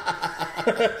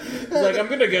 It's like, I'm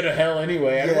gonna go to hell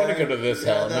anyway. I don't want to go to this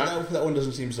hell. That one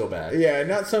doesn't seem so bad. Yeah,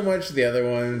 not so much the other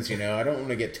ones. I don't want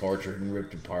to get tortured and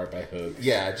ripped apart by hooks.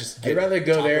 Yeah, just I'd rather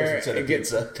go there instead and of get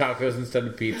pizza. tacos instead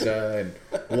of pizza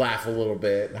and laugh a little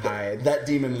bit and hide. That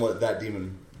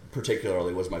demon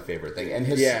particularly was my favorite thing, and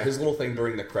his little thing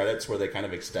during the credits where they kind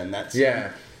of extend that scene.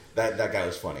 Yeah, that guy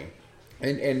was funny.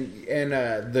 And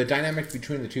the dynamic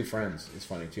between the two friends is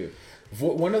funny too.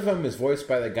 One of them is voiced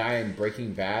by the guy in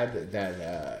Breaking Bad,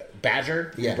 that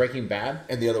Badger in Breaking Bad.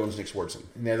 And the other one's Nick Swardson.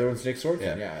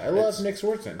 Yeah. I love Nick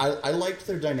Swardson. I liked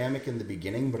their dynamic in the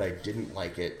beginning, but I didn't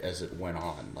like it as it went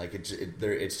on. Like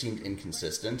it seemed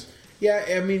inconsistent. Yeah,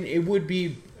 I mean,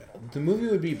 the movie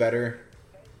would be better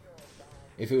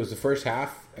if it was the first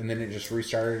half and then it just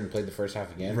restarted and played the first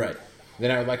half again. Right.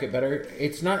 Then I would like it better.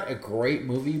 It's not a great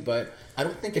movie, but I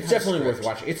don't think it's definitely worth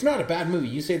watching. It's not a bad movie.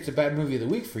 You say it's a bad movie of the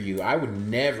week for you. I would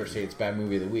never say it's a bad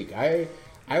movie of the week. I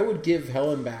would give Hell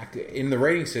and Back in the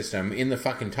rating system in the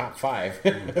fucking top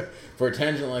 5 for a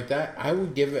tangent like that. I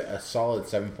would give it a solid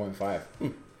 7.5.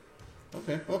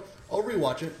 Okay, well, I'll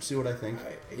rewatch it, see what I think.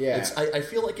 I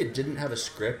feel like it didn't have a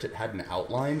script; it had an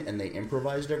outline, and they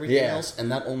improvised everything else,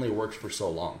 and that only works for so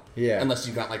long. Yeah, unless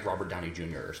you got like Robert Downey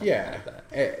Jr. or something like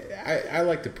that. I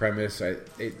like the premise.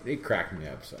 It cracked me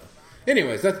up. So,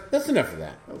 anyways, that's enough of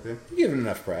that. Okay, give it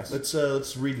enough press.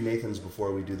 Let's read Nathan's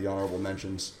before we do the honorable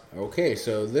mentions. Okay,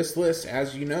 so this list,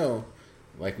 as you know,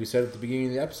 like we said at the beginning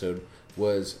of the episode,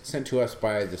 was sent to us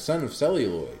by the son of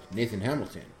celluloid, Nathan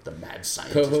Hamilton. The mad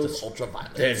scientist of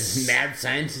ultraviolence. The mad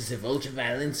scientist of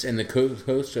ultraviolence and the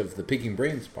co-host of the Picking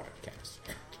Brains podcast.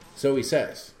 So he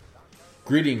says,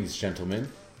 "Greetings,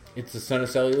 gentlemen. It's the son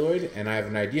of celluloid, and I have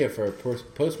an idea for a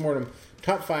post-mortem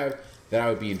top 5 that I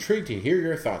would be intrigued to hear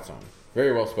your thoughts on."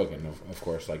 Very well spoken, of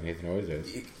course, like Nathan always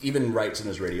is. He even writes in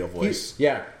his radio voice.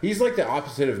 He's like the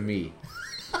opposite of me.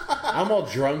 I'm all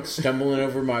drunk, stumbling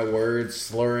over my words,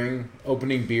 slurring,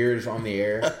 opening beers on the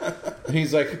air. And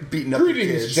he's like, beating up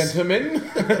 "Greetings, gentlemen."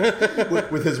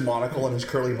 with his monocle and his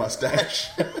curly mustache.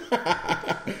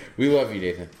 We love you,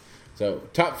 Nathan. So,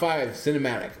 top 5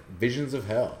 cinematic, Visions of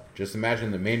Hell. Just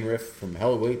imagine the main riff from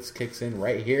Hell Awaits kicks in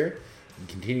right here and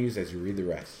continues as you read the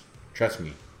rest. Trust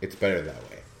me, it's better that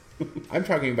way. I'm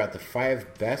talking about the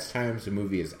 5 best times a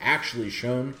movie is actually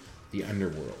shown the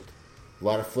underworld. A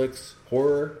lot of flicks,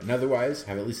 horror, and otherwise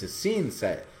have at least a scene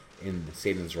set in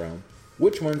Satan's realm.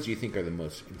 Which ones do you think are the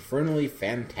most infernally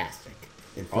fantastic?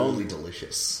 Infernally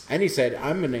delicious. And he said,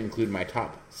 I'm going to include my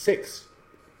top 6,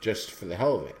 just for the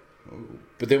hell of it. Ooh.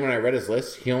 But then when I read his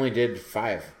list, he only did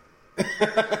 5.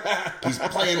 He's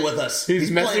playing with us.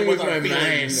 He's messing with my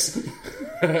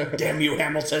mind. Damn you,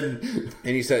 Hamilton.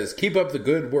 And he says, keep up the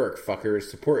good work, fuckers.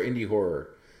 Support indie horror.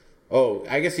 Oh,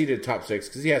 I guess he did top 6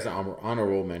 because he has an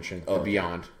honorable mention. The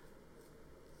Beyond.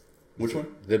 Which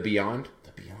one? The Beyond.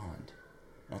 The Beyond.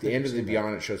 The end of The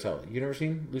Beyond, it shows hell. You never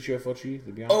seen Lucio Fulci,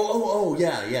 The Beyond? Oh,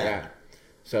 yeah.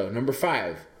 So, number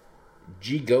 5,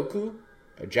 Jigoku,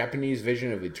 a Japanese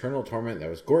vision of eternal torment that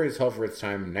was gory as hell for its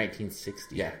time in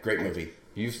 1960. Yeah, great movie.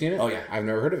 You've seen it? Oh, yeah. I've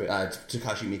never heard of it. It's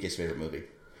Takashi Miike's favorite movie.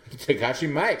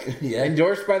 Takashi Mike. Yeah.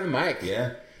 Endorsed by the Mike.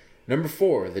 Yeah. Number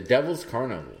 4, The Devil's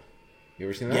Carnival. You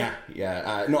ever seen that?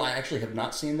 Yeah. No, I actually have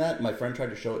not seen that. My friend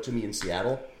tried to show it to me in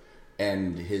Seattle,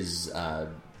 and his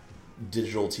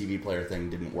digital TV player thing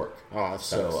didn't work. Oh, that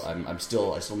sucks.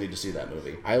 So I still need to see that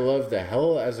movie. I love the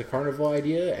hell as a carnival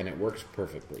idea, and it works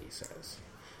perfectly, he says.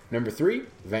 Number 3,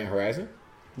 Event Horizon.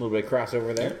 A little bit of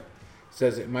crossover there.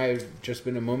 Says it might have just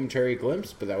been a momentary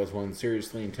glimpse, but that was one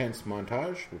seriously intense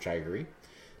montage, which I agree.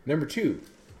 Number 2,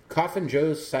 Coffin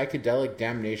Joe's psychedelic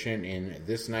damnation in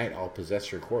This Night I'll Possess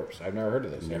Your Corpse. I've never heard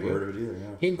of this. Never heard of it either,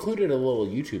 yeah. He included a little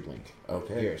YouTube link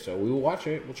here, so we will watch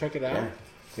it. We'll check it out. Yeah.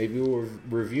 Maybe we'll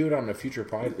review it on a future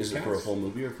podcast. Is it for a full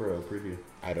movie or for a preview?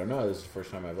 I don't know. This is the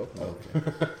first time I've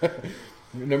opened it.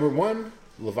 Number 1,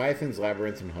 Leviathan's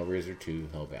Labyrinth and Hellraiser 2,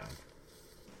 Hellbound.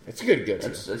 It's a good go-to.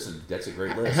 That's a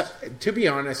great list. To be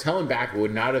honest, Hell and Back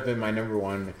would not have been my number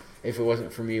 1 if it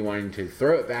wasn't for me wanting to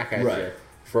throw it back at you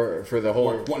for the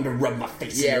whole... Wanting to rub my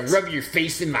face in it. Rub your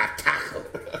face in my taco.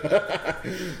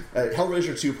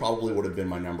 Hellraiser 2 probably would have been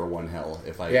my number 1 hell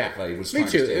if I was me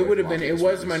trying too. to stay It would have away been. from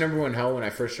It was my number 1 hell when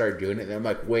I first started doing it. Then I'm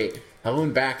like, wait, Hell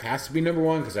and Back has to be number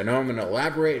 1 because I know I'm going to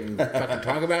elaborate and fucking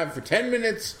talk about it for 10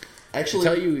 minutes. Actually,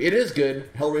 tell you it is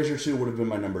good. Hellraiser 2 would have been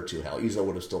my number 2 hell. Ezo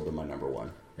would have still been my number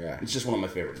 1. Yeah, it's just one of my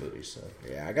favorite movies. So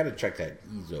yeah, I got to check that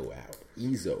Ezo out.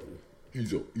 Ezo.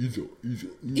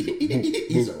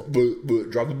 But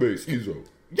drop the bass, Ezo.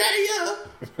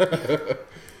 Yeah.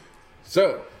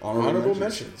 So honorable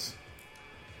mentions.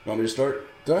 You want me to start?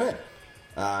 Go ahead.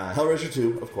 Hellraiser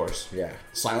 2, of course. Yeah.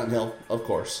 Silent Hill, of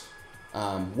course.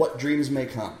 What Dreams May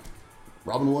Come.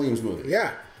 Robin Williams movie.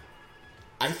 Yeah.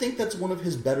 I think that's one of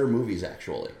his better movies,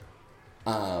 actually.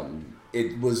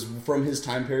 It was from his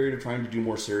time period of trying to do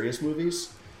more serious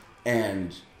movies,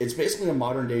 and it's basically a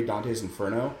modern-day Dante's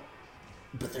Inferno,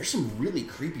 but there's some really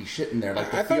creepy shit in there.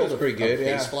 Like the I thought it was pretty good,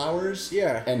 face flowers,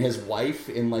 and his wife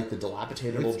in like the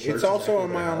dilapidated old church. It's also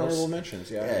on my honorable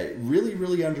mentions, yeah. Really,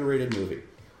 really underrated movie.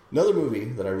 Another movie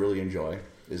that I really enjoy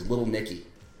is Little Nicky.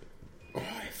 Oh,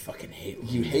 I fucking hate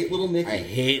Little Nicky. You hate Little Nicky? I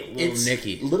hate Little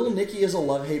Nicky. Little Nicky is a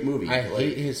love-hate movie. I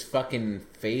hate his fucking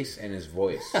face and his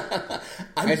voice.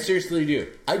 I seriously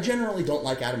do. I generally don't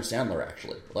like Adam Sandler,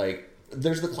 actually. Like,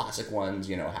 there's the classic ones,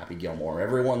 you know, Happy Gilmore.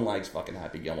 Everyone likes fucking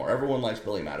Happy Gilmore. Everyone likes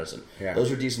Billy Madison. Yeah.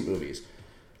 Those are decent movies.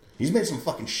 He's made some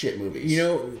fucking shit movies. You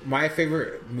know, my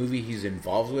favorite movie he's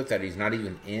involved with that he's not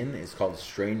even in is called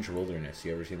Strange Wilderness.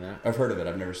 You ever seen that? I've heard of it.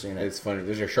 I've never seen it. It's funny.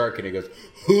 There's a shark and it goes,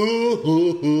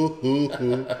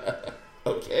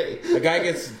 Okay. The guy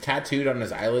gets tattooed on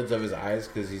his eyelids of his eyes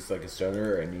because he's like a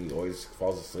stoner and he always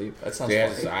falls asleep. That sounds He has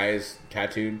funny. his eyes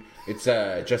tattooed. It's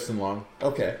Justin Long.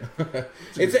 Okay.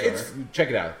 It's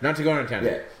check it out. Not to go on a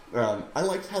tangent. Yeah. I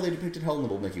liked how they depicted Hell in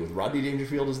Little Nicky with Rodney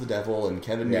Dangerfield as the devil and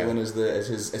Kevin Nealon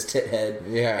as tit head.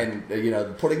 Yeah. And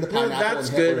putting the pineapple that's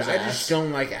in good. Hitler's I ass. just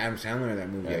don't like Adam Sandler in that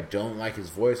movie. Yeah. I don't like his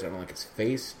voice. I don't like his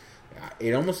face.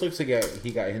 It almost looks like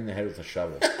he got hit in the head with a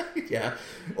shovel. Yeah.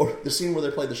 Or the scene where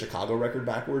they play the Chicago record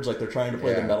backwards, like they're trying to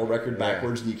play the metal record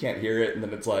backwards and you can't hear it, and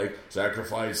then it's like,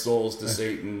 sacrifice souls to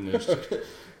Satan.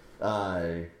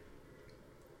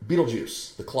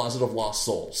 Beetlejuice, The Closet of Lost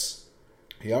Souls.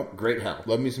 Yep. Great hell.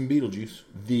 Love me some Beetlejuice.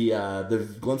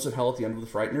 The glimpse of hell at the end of The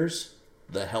Frighteners.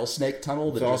 The Hell Snake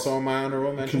Tunnel. It's also on my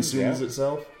honorable mention. Consumes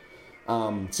itself.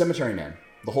 Cemetery Man.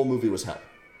 The whole movie was hell.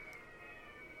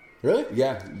 Really?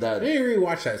 Yeah. I didn't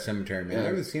rewatch that Cemetery Man. Yeah. I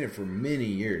haven't seen it for many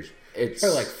years. It's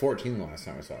probably like 14 the last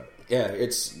time I saw it. Yeah,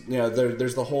 it's, you know,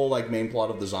 there's the whole, like, main plot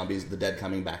of the zombies, the dead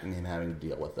coming back and him having to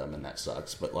deal with them, and that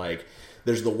sucks. But, like,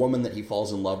 there's the woman that he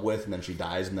falls in love with, and then she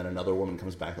dies, and then another woman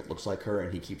comes back that looks like her,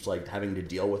 and he keeps, like, having to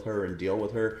deal with her.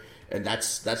 And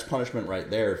that's punishment right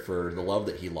there for the love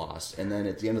that he lost. And then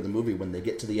at the end of the movie, when they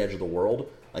get to the edge of the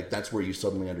world, like, that's where you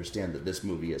suddenly understand that this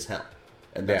movie is hell.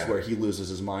 And that's where he loses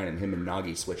his mind, and him and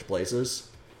Nagi switch places.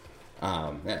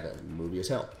 The movie is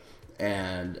hell.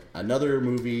 And another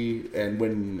movie, and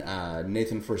when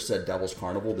Nathan first said Devil's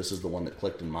Carnival, this is the one that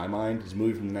clicked in my mind. It's a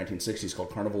movie from the 1960s called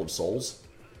Carnival of Souls.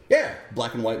 Yeah.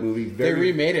 Black and white movie. They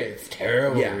remade it. It's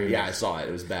terrible. Yeah, I saw it.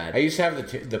 It was bad. I used to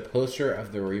have the poster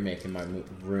of the remake in my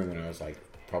room when I was like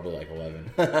probably like 11.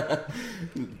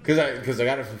 Because I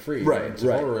got it for free. Right, It's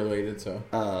right. horror related, so.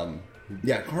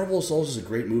 Yeah, Carnival of Souls is a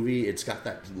great movie. It's got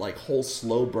that like whole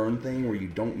slow burn thing where you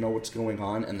don't know what's going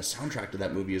on, and the soundtrack to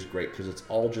that movie is great because it's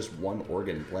all just one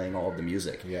organ playing all of the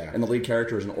music. Yeah. And the lead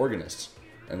character is an organist,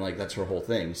 and like that's her whole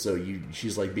thing. So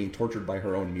she's like being tortured by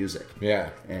her own music. Yeah.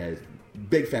 And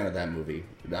big fan of that movie.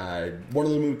 One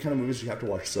of the kind of movies you have to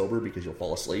watch sober because you'll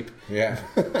fall asleep. Yeah.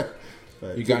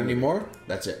 But You got any more?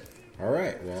 That's it. All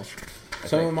right. Well,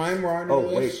 some of mine were on the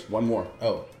list. Wait, one more.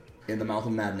 Oh. In the Mouth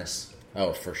of Madness.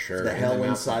 Oh, for sure. The hell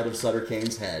inside of Sutter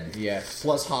Kane's head. Yes.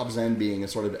 Plus Hobbs End being a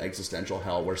sort of existential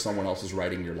hell where someone else is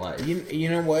writing your life. You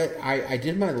know what? I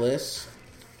did my list,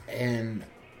 and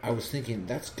I was thinking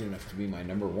that's good enough to be my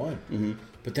number one. Mm-hmm.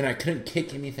 But then I couldn't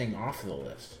kick anything off of the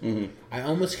list. Mm-hmm. I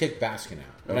almost kicked Baskin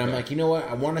out. But I'm like, you know what?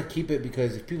 I want to keep it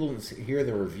because if people didn't hear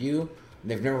the review,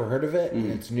 they've never heard of it,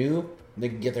 and it's new, they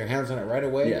can get their hands on it right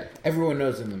away. Yeah. Everyone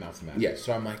knows In the Mouth of Madness. Yeah.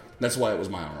 So I'm like, That's why it was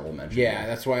my honorable mention. yeah,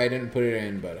 that's why I didn't put it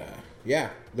in. But yeah,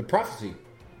 The Prophecy.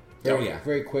 Very,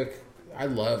 very quick. I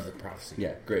love The Prophecy.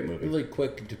 Yeah, great movie. Really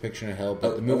quick depiction of hell,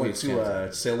 but the I movie went is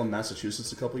to Salem,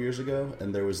 Massachusetts a couple years ago,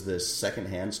 and there was this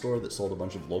second-hand store that sold a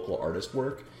bunch of local artist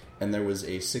work, and there was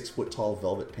a 6-foot-tall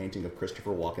velvet painting of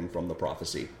Christopher Walken from The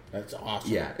Prophecy. That's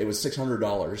awesome. Yeah, it was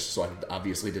 $600, so I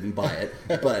obviously didn't buy it,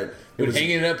 but it was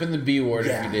hanging it up in the B ward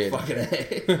yeah, if you did.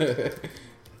 fucking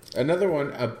A. Another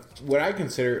one, what I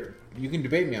consider, you can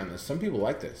debate me on this. Some people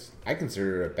like this. I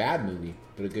consider it a bad movie,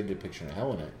 but a good depiction of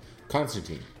hell in it.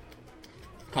 Constantine.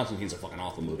 Constantine's a fucking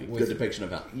awful movie. With- Good depiction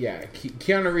of hell. Yeah,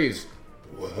 Keanu Reeves.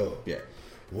 Whoa. Yeah.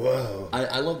 Whoa.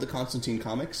 I love the Constantine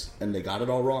comics, and they got it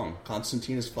all wrong.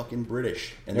 Constantine is fucking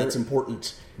British, and Never- that's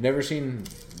important. Never seen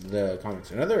the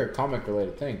comics. Another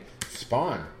comic-related thing.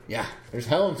 Spawn. Yeah. There's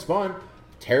hell in Spawn.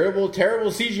 Terrible, terrible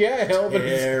CGI hell, but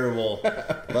Terrible.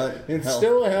 But it's hell.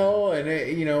 still hell, and it,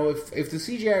 if the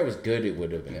CGI was good, it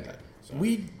would have been good. So.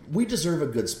 We deserve a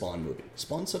good Spawn movie.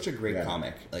 Spawn's such a great Yeah.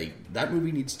 comic. Like, that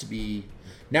movie needs to be...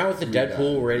 Now with the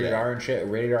Deadpool rated yeah. R and shit,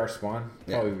 rated R Spawn,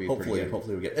 probably be pretty good.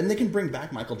 Hopefully we get... And they can bring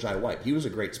back Michael Jai White. He was a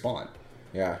great Spawn.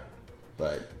 Yeah.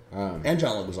 But... and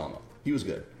John Leguizamo. He was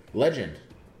good. Legend.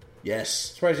 Yes.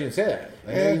 Surprised you didn't say that.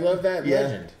 I know you love that. Yeah.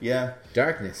 Legend. Yeah.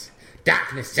 Darkness.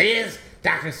 Darkness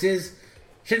is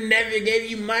should never give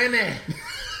you money.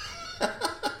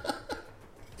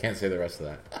 Can't say the rest of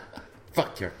that.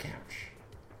 Fuck your couch.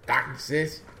 Darkness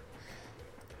is.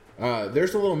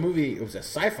 There's a little movie. It was a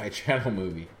Sci-Fi Channel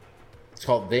movie. It's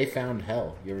called They Found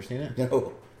Hell. You ever seen it?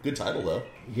 No. Good title, though.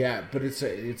 Yeah, but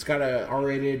it's got a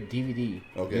R-rated DVD.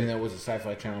 Okay. Even though it was a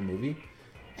Sci-Fi Channel movie.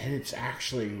 And it's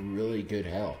actually really good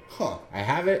hell. Huh. I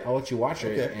have it. I'll let you watch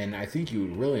it. Okay. And I think you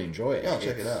would really enjoy it. Yeah, I'll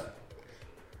check it out.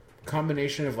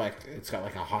 Combination of like, it's got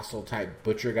like a hostile type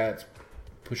butcher guy that's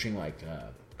pushing like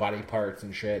body parts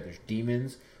and shit. There's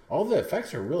demons. All the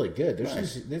effects are really good.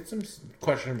 There's some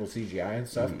questionable CGI and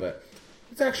stuff, but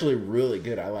it's actually really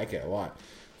good. I like it a lot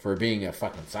for being a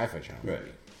fucking Sci-Fi Channel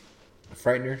movie.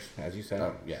 Frighteners, as you said.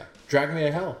 Oh, yeah. Drag Me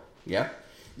to Hell. Yeah.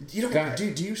 You don't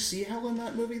do you see hell in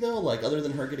that movie though? Like other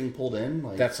than her getting pulled in?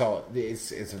 Like That's all.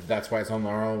 That's why it's on the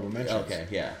honorable mentions. okay,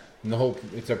 yeah. And the whole,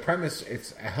 it's a premise.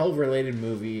 It's a hell-related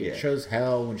movie. Yeah. It shows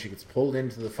hell when she gets pulled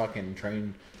into the fucking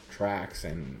train tracks,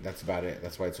 and that's about it.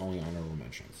 That's why it's only honorable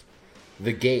mentions.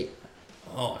 The Gate.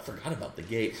 Oh, I forgot about The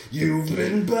Gate. You've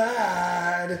been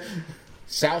bad.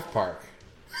 South Park.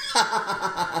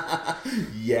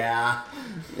 Yeah.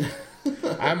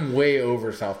 I'm way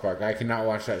over South Park. I cannot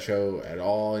watch that show at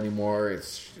all anymore.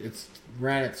 It's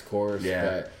ran its course. Yeah.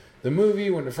 But the movie,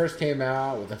 when it first came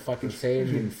out, with the fucking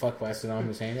Satan and fuck Weston on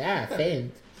was saying,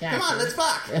 Satan. Yeah, Come on, let's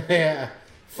fuck. yeah.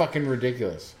 Fucking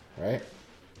ridiculous, right?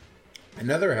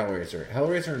 Another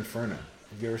Hellraiser Inferno.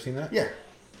 Have you ever seen that? Yeah.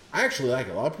 I actually like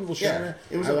it. A lot of people shit on it.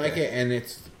 It was I okay. like it, and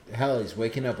it's hell. He's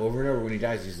waking up over and over when he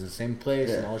dies. He's in the same place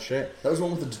and all shit. That was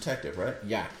one with the detective, right?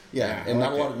 Yeah, Yeah, I and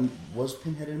not a like lot of... Was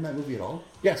Pinhead in that movie at all?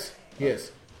 Yes, he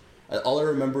is. All I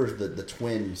remember is the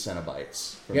twin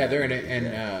Cenobites. from Yeah, that they're in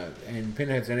movie. it, and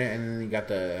Pinhead's in it, and then you got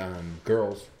the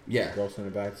girls. Yeah. Girl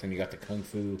Cenobites, and you got the Kung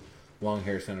Fu long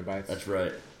hair Cenobites. That's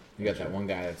right. You got that one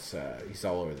guy that's he's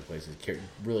all over the place. He's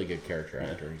really good character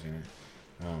actor. He's in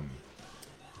it.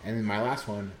 And then my last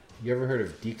one. You ever heard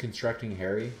of Deconstructing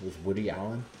Harry with Woody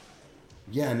Allen?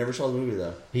 Yeah, I never saw the movie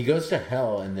though. He goes to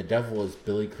hell, and the devil is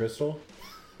Billy Crystal.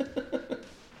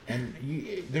 And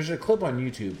there's a clip on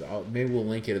YouTube. Maybe we'll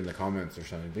link it in the comments or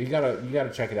something. But you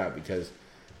gotta check it out because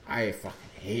I fucking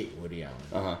hate Woody Allen.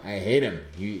 Uh-huh. I hate him.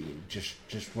 He just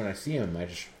when I see him, I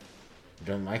just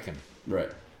don't like him. Right.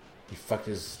 He fucked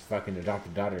his fucking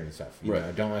adopted daughter and stuff. You Right. know,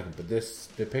 I don't like him. But this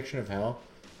depiction of hell,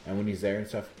 and when he's there and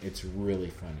stuff, it's really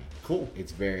funny. Cool.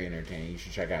 It's very entertaining. You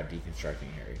should check out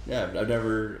Deconstructing Harry. Yeah, I've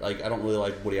never I don't really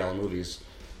like Woody Allen movies.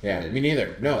 Yeah, me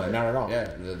neither. No, not at all. Yeah,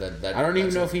 I don't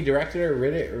even know if he directed it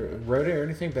or wrote it or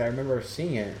anything, but I remember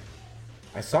seeing it.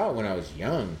 I saw it when I was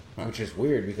young, which is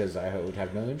weird because I would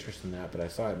have no interest in that, but I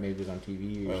saw it. Maybe it was on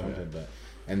TV or something. Yeah.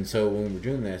 And so when we were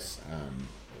doing this,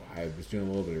 I was doing a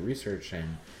little bit of research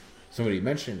and somebody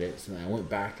mentioned it, so then I went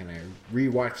back and I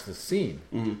rewatched the scene.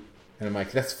 Mm-hmm. And I'm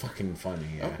like, that's fucking funny.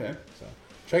 Yeah. Okay. So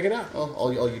check it out.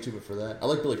 I'll YouTube it for that. I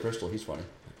like Billy Crystal. He's funny.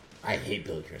 I hate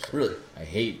Billy Crystal. Really? I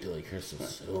hate Billy Crystal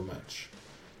so much.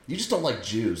 You just don't like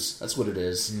Jews. That's what it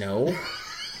is. No.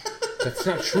 That's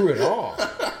not true at all.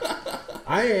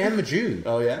 I am a Jew.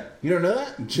 Oh, yeah? You don't know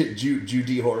that?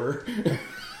 Judy horror.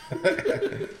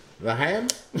 The ham?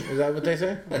 Is that what they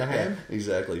say? The ham?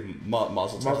 Exactly.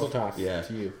 Mazel tov. Mazel tov Yeah.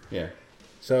 to you. Yeah.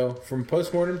 So, from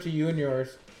postmortem to you and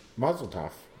yours, Mazel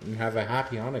tov. And have a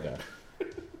happy Hanukkah.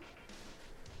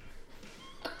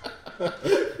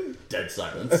 Dead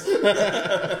silence.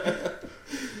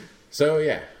 So,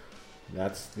 yeah.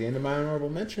 That's the end of my honorable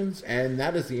mentions. And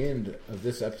that is the end of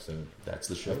this episode. That's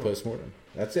the show. Of Postmortem.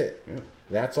 That's it. Yeah.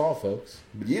 That's all, folks.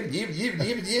 Yip.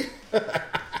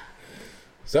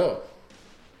 So.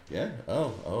 Yeah.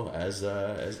 As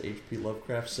H.P.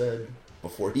 Lovecraft said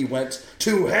before he went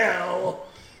to hell,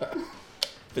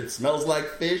 if it smells like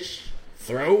fish,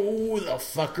 throw the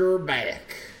fucker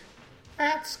back.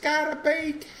 That's gotta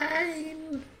be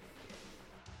Cain.